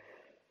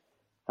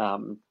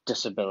of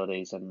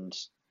disabilities and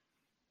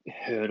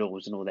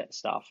hurdles and all that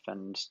stuff,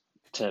 and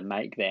to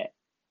make that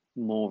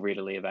more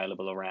readily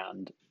available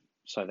around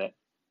so that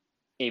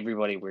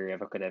everybody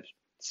wherever could have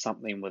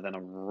something within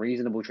a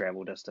reasonable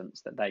travel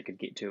distance that they could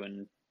get to.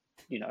 And,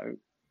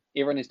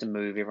 everyone needs to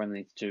move, everyone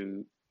needs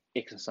to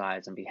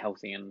exercise and be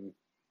healthy and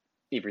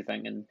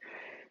everything. And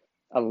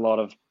a lot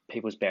of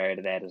people's barrier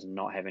to that is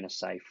not having a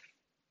safe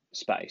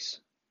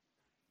space.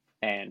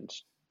 And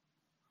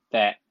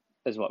that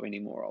is what we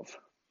need more of.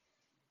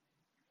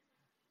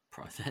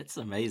 Bro, that's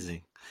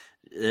amazing.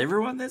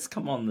 Everyone that's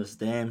come on this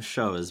damn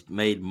show has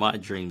made my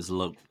dreams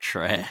look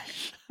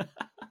trash.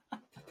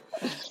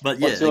 But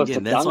yeah,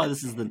 again, that's why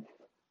this is the...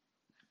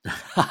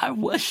 I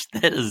wish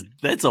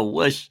that's a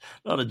wish,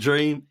 not a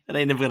dream. It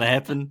ain't never gonna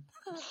happen.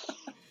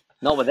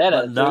 Not with that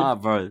attitude. Nah,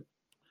 bro.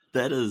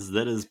 That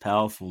is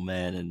powerful,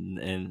 man.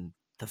 And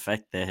the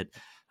fact that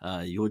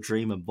your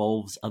dream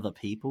involves other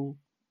people,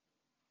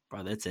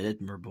 bro, that's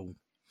admirable.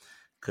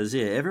 Because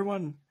yeah,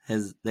 everyone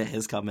that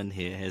has come in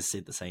here has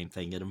said the same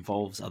thing. It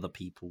involves other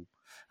people.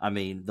 I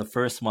mean, the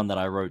first one that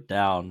I wrote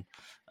down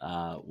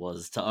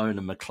was to own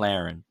a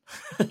McLaren.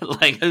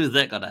 Like, who's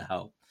that gonna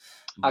help?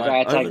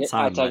 Okay, But over I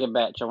time, take it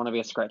back. I want to be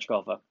a scratch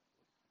golfer.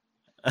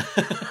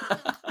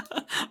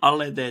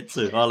 I'll add that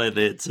too. I'll add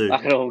that too.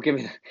 Fuck it all. Give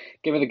me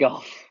the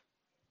golf.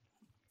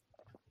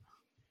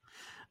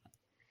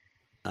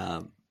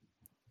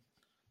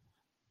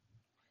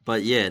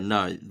 But yeah,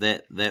 no,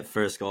 that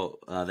first goal,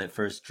 that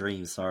first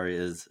dream, sorry,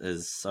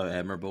 is so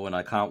admirable, and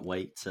I can't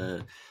wait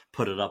to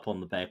put it up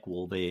on the back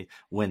wall there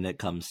when that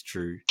comes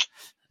true.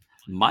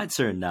 My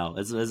turn now.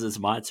 It's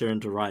my turn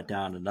to write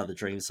down another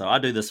dream. So I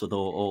do this with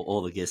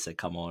all the guests that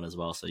come on as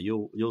well. So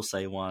you'll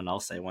say one, I'll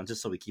say one,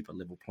 just so we keep a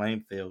level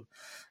playing field.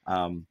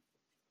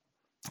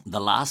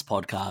 The last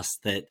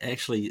podcast that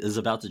actually is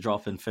about to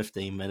drop in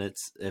 15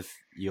 minutes, if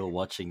you're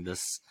watching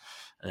this,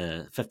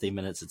 15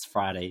 minutes, it's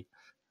Friday.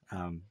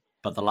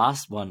 But the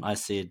last one I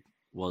said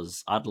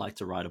was I'd like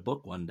to write a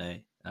book one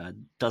day.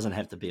 Doesn't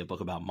have to be a book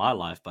about my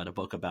life, but a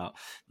book about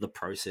the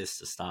process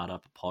to start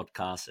up a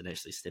podcast and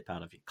actually step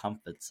out of your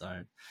comfort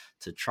zone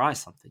to try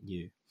something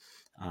new.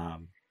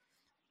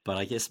 But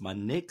I guess my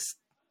next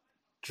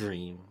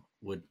dream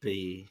would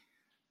be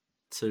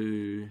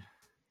to...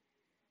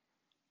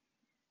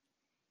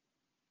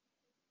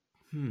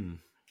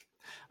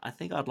 I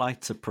think I'd like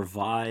to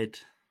provide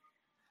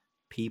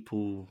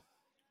people...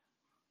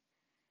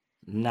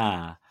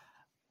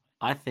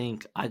 I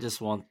think I just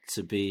want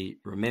to be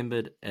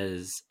remembered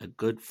as a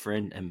good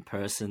friend and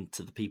person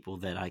to the people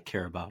that I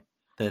care about.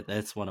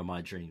 That's one of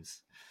my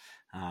dreams.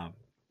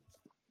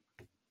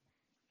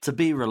 To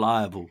be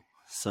reliable.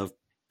 So if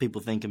people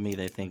think of me,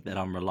 they think that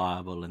I'm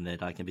reliable and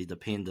that I can be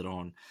depended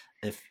on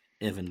if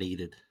ever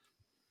needed.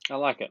 I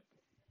like it.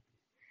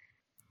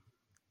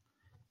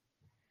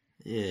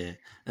 Yeah.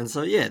 And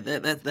so, yeah,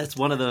 that's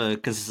one of the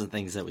consistent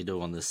things that we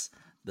do on this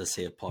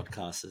here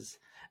podcast is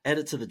add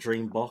it to the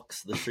dream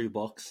box, the shoe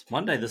box.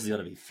 One day this is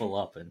going to be full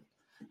up and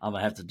I'm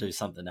going to have to do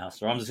something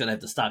else, or I'm just going to have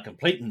to start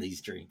completing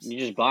these dreams. You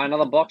just buy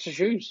another box of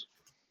shoes.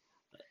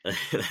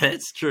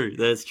 That's true.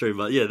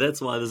 But yeah, that's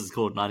why this is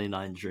called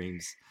 99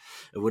 Dreams.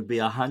 It would be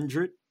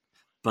 100,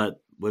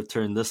 but we've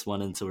turned this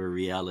one into a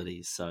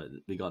reality. So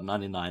we got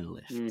 99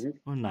 left.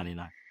 Or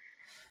 99.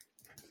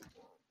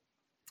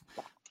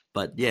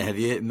 But yeah, have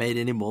you made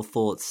any more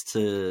thoughts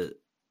to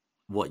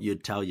what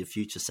you'd tell your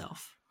future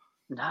self?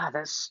 Nah,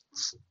 that's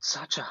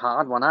such a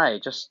hard one, eh?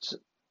 Just,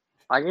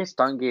 I guess,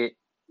 don't get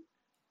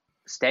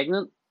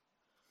stagnant.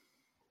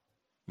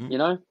 You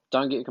know,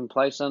 don't get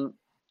complacent.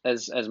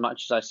 As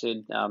much as I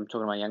said, talking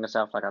to my younger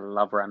self, like I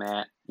love where I'm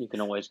at. You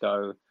can always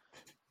go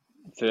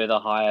further,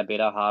 higher,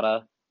 better,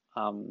 harder.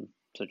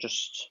 So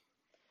just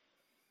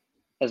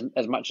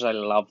as much as I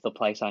love the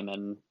place I'm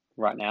in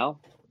right now,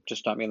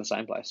 just don't be in the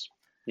same place.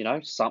 You know,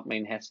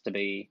 something has to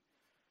be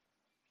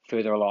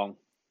further along.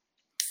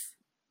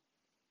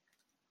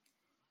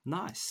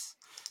 Nice.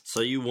 So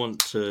you want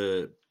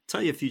to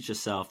tell your future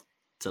self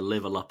to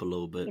level up a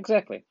little bit.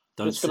 Exactly.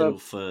 Don't settle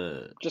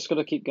for... Just got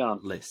to keep going.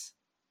 Less.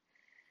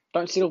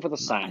 Don't settle for the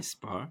same. Nice,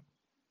 bro.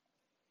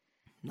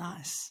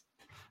 Nice.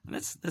 And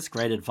that's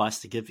great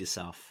advice to give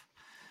yourself.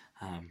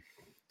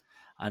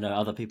 I know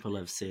other people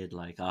have said,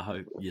 like, I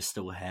hope you're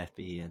still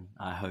happy and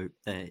I hope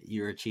that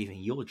you're achieving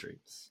your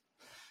dreams.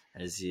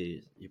 As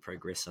you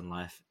progress in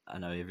life, I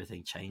know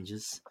everything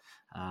changes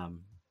and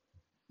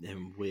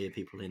where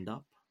people end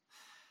up.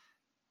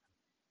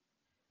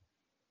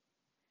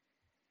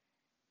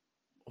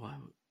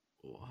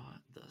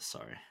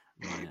 Sorry,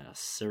 my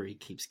Siri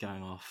keeps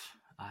going off.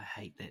 I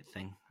hate that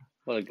thing.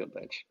 What a good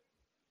bitch.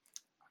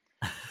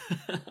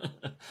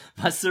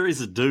 My Siri's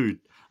a dude.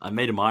 I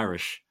made him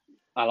Irish.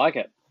 I like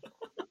it.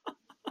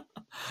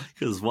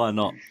 Because why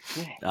not?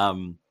 Yeah.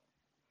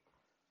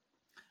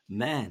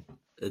 Man,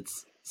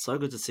 it's so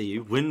good to see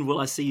you. When will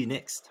I see you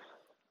next?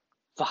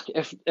 Fuck,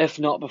 if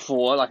not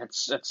before, like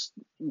it's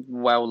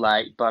well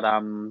late, but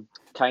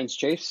Canes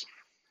Chiefs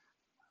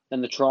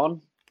in the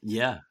Tron.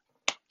 Yeah.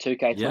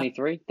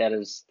 2K23. Yeah.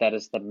 That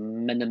is the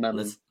minimum.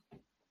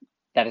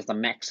 That is the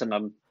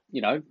maximum,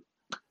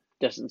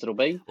 distance it'll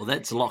be. Well,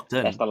 that's locked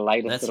in. That's the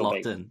latest that's it'll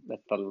locked be. In.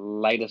 That's the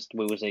latest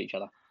we will see each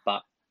other.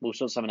 But we'll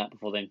sort something out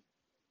before then.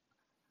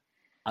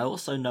 I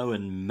also know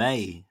in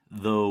May,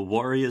 the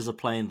Warriors are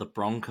playing the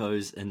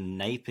Broncos in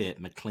Napier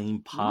at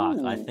McLean Park.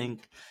 Ooh. I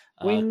think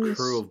a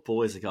crew of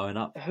boys are going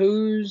up.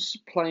 Who's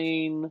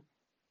playing...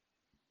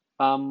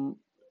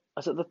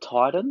 Is it the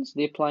Titans?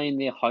 They're playing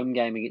their home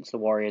game against the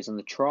Warriors in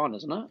the Tron,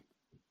 isn't it?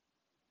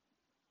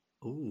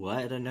 Oh,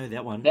 I don't know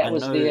that one. That I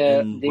was know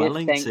their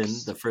Wellington,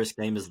 thanks... the first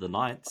game is the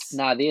Knights.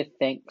 No, their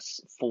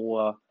thanks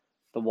for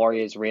the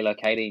Warriors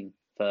relocating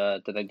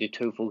they do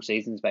 2 full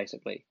seasons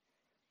basically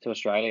to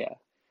Australia.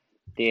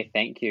 Their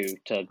thank you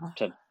to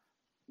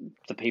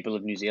the people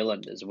of New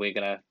Zealand is we're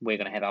gonna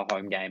have our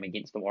home game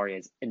against the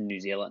Warriors in New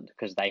Zealand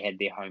because they had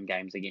their home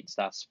games against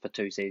us for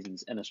 2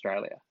 seasons in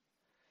Australia.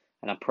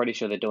 And I'm pretty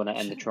sure they're doing it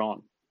in the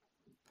Tron.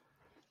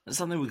 It's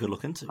something we could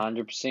look into.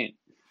 100%.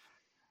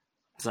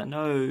 Because I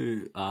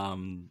know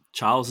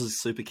Charles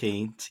is super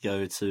keen to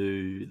go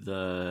to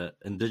the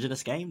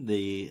Indigenous game,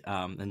 the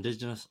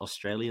Indigenous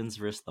Australians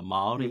versus the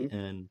Maori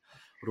in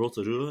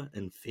Rotorua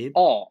in Feb.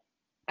 Oh,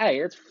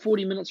 hey, that's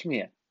 40 minutes from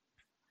here.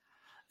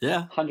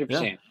 Yeah, 100%.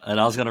 Yeah. And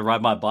I was going to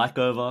ride my bike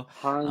over.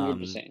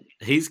 100%.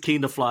 He's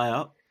keen to fly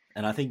up,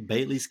 and I think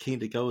Bailey's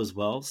keen to go as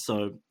well.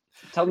 So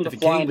tell them to if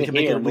fly can, into we can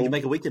here. we can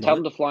make a weekend. Tell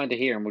them to fly into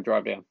here, and we'll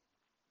drive down.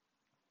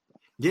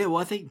 Yeah,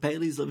 well, I think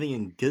Bailey's living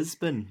in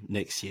Gisborne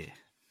next year,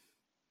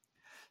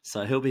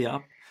 so he'll be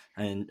up,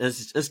 and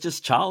it's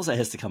just Charles that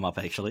has to come up.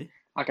 Actually,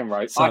 I can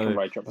road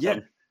trip with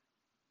him.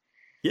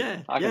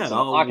 Yeah, I can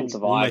survive.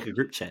 We'll make a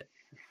group chat.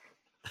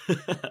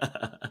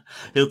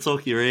 He'll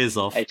talk your ears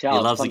off. Hey, Charles,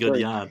 he loves a good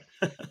yarn.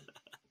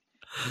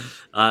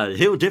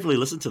 He'll definitely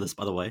listen to this,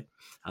 by the way.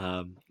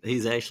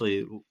 He's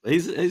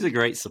a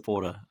great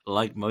supporter.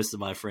 Like most of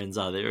my friends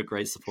are, they're a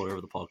great supporter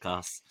of the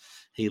podcast.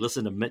 He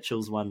listened to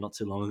Mitchell's one not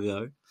too long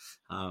ago,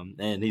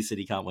 and he said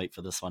he can't wait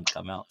for this one to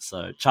come out.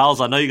 So, Charles,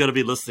 I know you're going to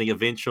be listening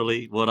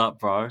eventually. What up,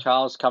 bro?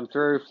 Charles, come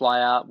through,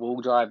 fly out, we'll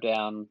drive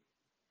down.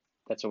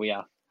 That's where we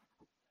are.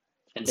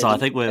 So I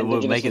think we're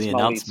making the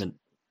announcement.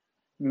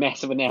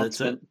 Massive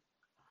announcement.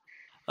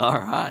 All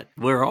right,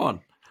 we're on.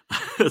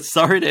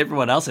 Sorry to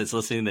everyone else that's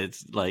listening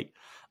that's like,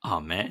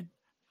 oh man,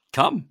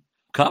 come.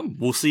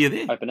 We'll see you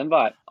there. Open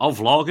invite. I'll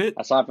vlog it.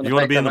 Aside from you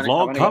want to be in the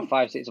vlog? I've only got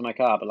 5 seats in my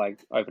car, but like,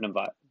 open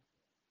invite.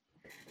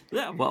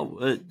 Yeah,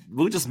 well,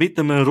 we'll just meet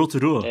them in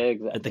Rotorua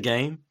at the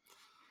game,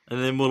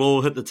 and then we'll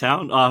all hit the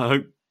town. I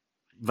hope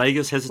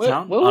Vegas has a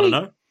town. I don't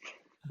know.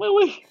 Will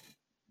we?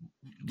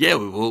 Yeah,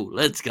 we will.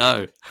 Let's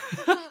go.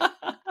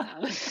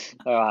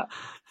 All right.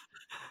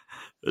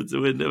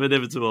 We're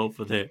never too old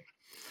for that.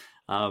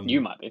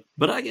 You might be.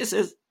 But I guess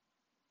it's...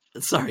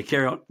 Sorry,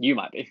 carry on. You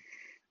might be.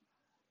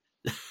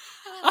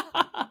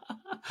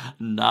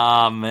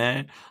 Nah,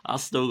 man. I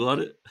still got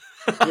it.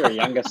 You're a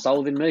younger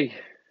soul than me.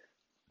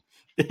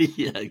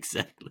 Yeah,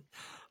 exactly.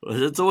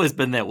 It's always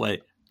been that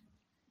way.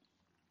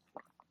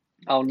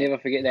 I'll never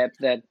forget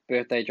that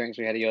birthday drinks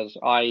we had of yours.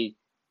 I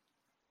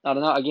don't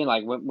know. Again,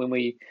 like when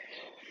we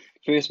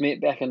first met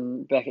back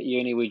at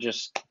uni, we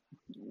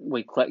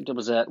clicked. It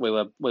was it. We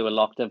were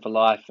locked in for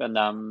life, and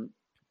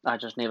I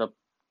just never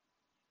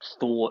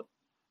thought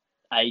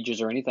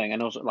ages or anything.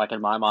 And also, like in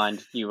my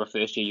mind, you were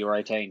first year, you were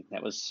 18.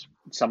 That was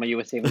summer, you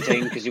were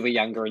 17 because you were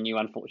younger, and you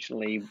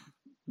unfortunately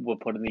were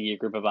put in the year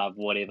group above,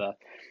 whatever.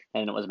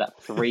 And it was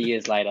about 3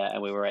 years later,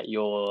 and we were at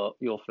your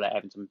flat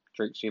having some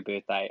drinks for your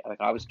birthday. Like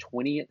I was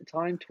 20 at the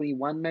time,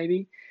 21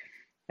 maybe.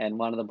 And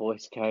one of the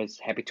boys goes,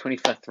 "Happy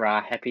 25th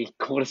Ra, happy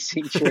quarter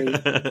century."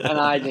 And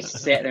I just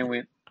sat there and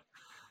went,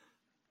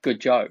 "Good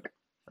joke."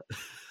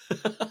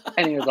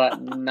 And he was like,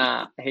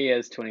 "Nah, he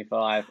is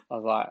 25. I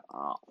was like,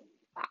 "Oh,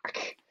 fuck.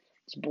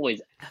 This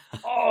boy's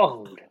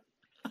old."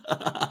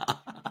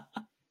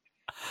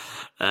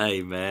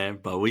 Hey, man,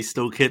 but we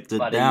still kept it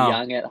but down.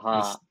 Young at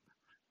heart.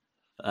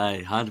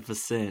 Hey,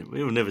 100%.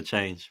 We will never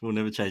change. We'll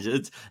never change.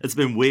 It's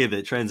been weird,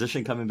 that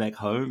transition coming back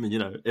home,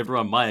 and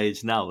everyone my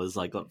age now is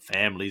like got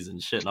families and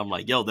shit. And I'm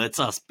like, yo, that's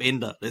us,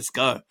 Bender. Let's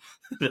go.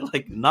 They're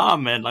like, nah,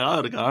 man. Like I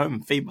gotta go home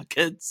and feed my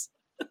kids.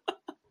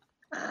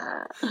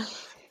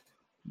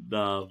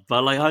 Nah,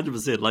 but like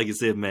 100%, like you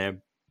said,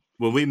 man.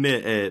 When we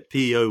met at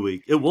PEO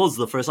week, it was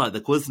the first night, the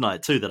quiz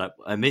night too, that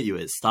I met you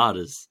at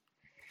Starters.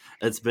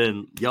 It's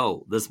been,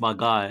 yo, this is my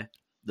guy.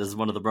 This is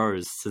one of the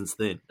bros since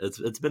then.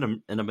 It's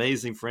been an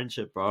amazing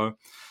friendship, bro.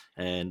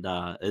 And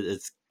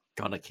it's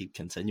going to keep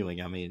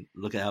continuing. I mean,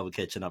 look at how we're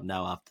catching up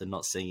now after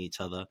not seeing each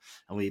other.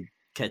 And we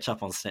catch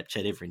up on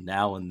Snapchat every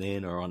now and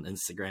then, or on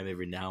Instagram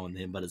every now and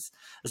then. But it's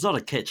not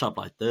a catch up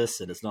like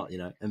this, and it's not,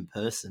 in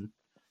person.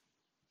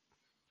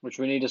 Which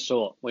we need to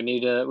sort. We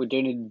need to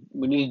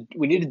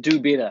do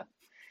better.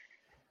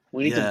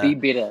 We need to be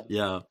better.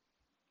 Yeah.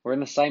 We're in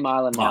the same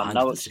island now. 100%.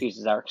 No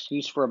excuses. Our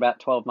excuse for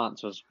about 12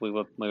 months was we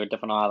were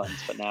different islands,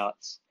 but now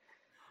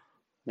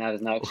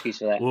there's no excuse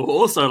for that. Well,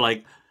 also,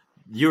 like,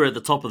 you're at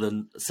the top of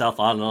the South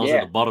Island, I was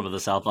at the bottom of the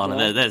South Island.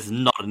 Yeah. That's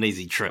not an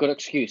easy trip. Good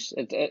excuse.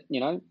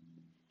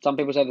 Some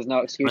people say there's no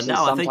excuses. But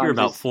now I think you're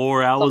about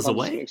 4 hours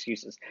away.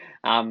 Excuses.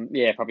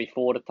 Probably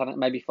 4 to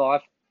maybe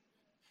 5.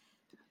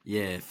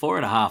 Yeah,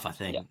 4.5. I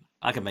think Yeah.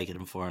 I can make it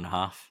in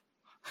 4.5.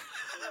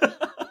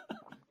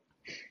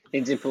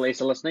 NZ Police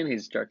are listening.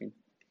 He's joking.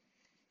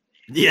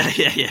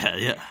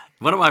 Yeah.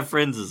 One of my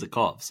friends is a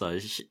cop, so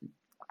just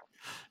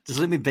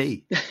let me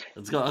be.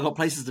 I've got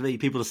places to be,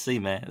 people to see,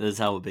 man. That's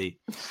how it be.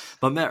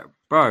 But, Matt,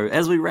 bro,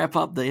 as we wrap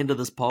up the end of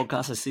this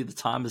podcast, I see the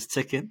time is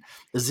ticking.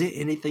 Is there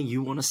anything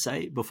you want to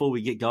say before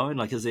we get going?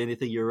 Like, is there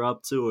anything you're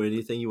up to, or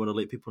anything you want to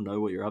let people know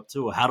what you're up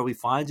to, or how do we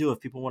find you if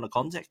people want to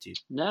contact you?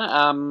 No,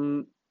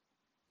 I'm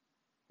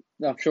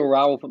sure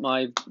Ra will put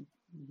my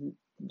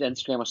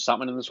Instagram or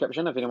something in the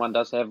description if anyone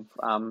does have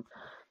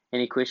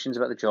any questions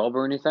about the job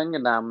or anything.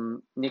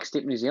 And Next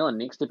Step New Zealand,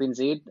 Next Step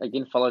NZ,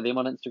 again, follow them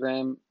on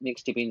Instagram,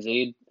 Next Step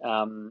NZ.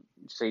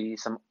 See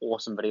some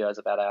awesome videos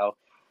about our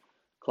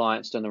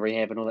clients doing the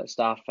rehab and all that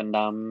stuff. And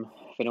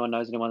if anyone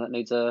knows anyone that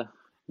needs a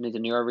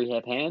neuro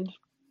rehab hand,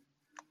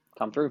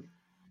 come through.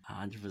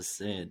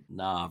 100%.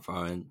 Nah,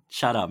 bro. And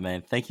shout out,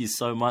 man. Thank you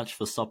so much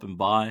for stopping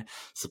by,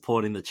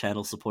 supporting the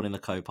channel, supporting the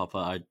Kaupapa.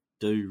 I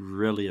do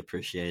really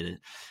appreciate it.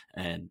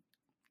 And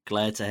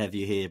glad to have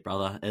you here,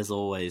 brother. As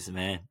always,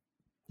 man.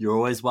 You're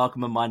always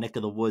welcome in my neck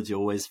of the woods. You're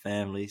always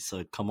family.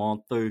 So come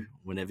on through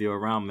whenever you're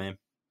around, man.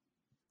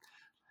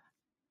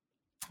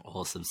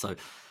 Awesome. So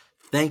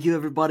thank you,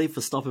 everybody,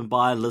 for stopping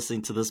by and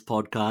listening to this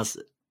podcast.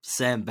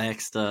 Sam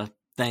Baxter,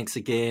 thanks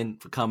again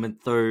for coming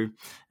through.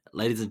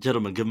 Ladies and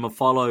gentlemen, give him a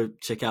follow.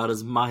 Check out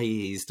his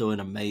mahi. He's doing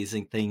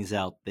amazing things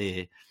out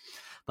there.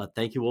 But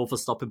thank you all for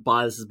stopping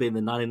by. This has been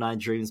the 99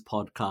 Dreams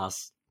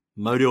podcast.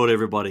 Moti ora,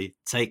 everybody.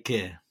 Take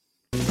care.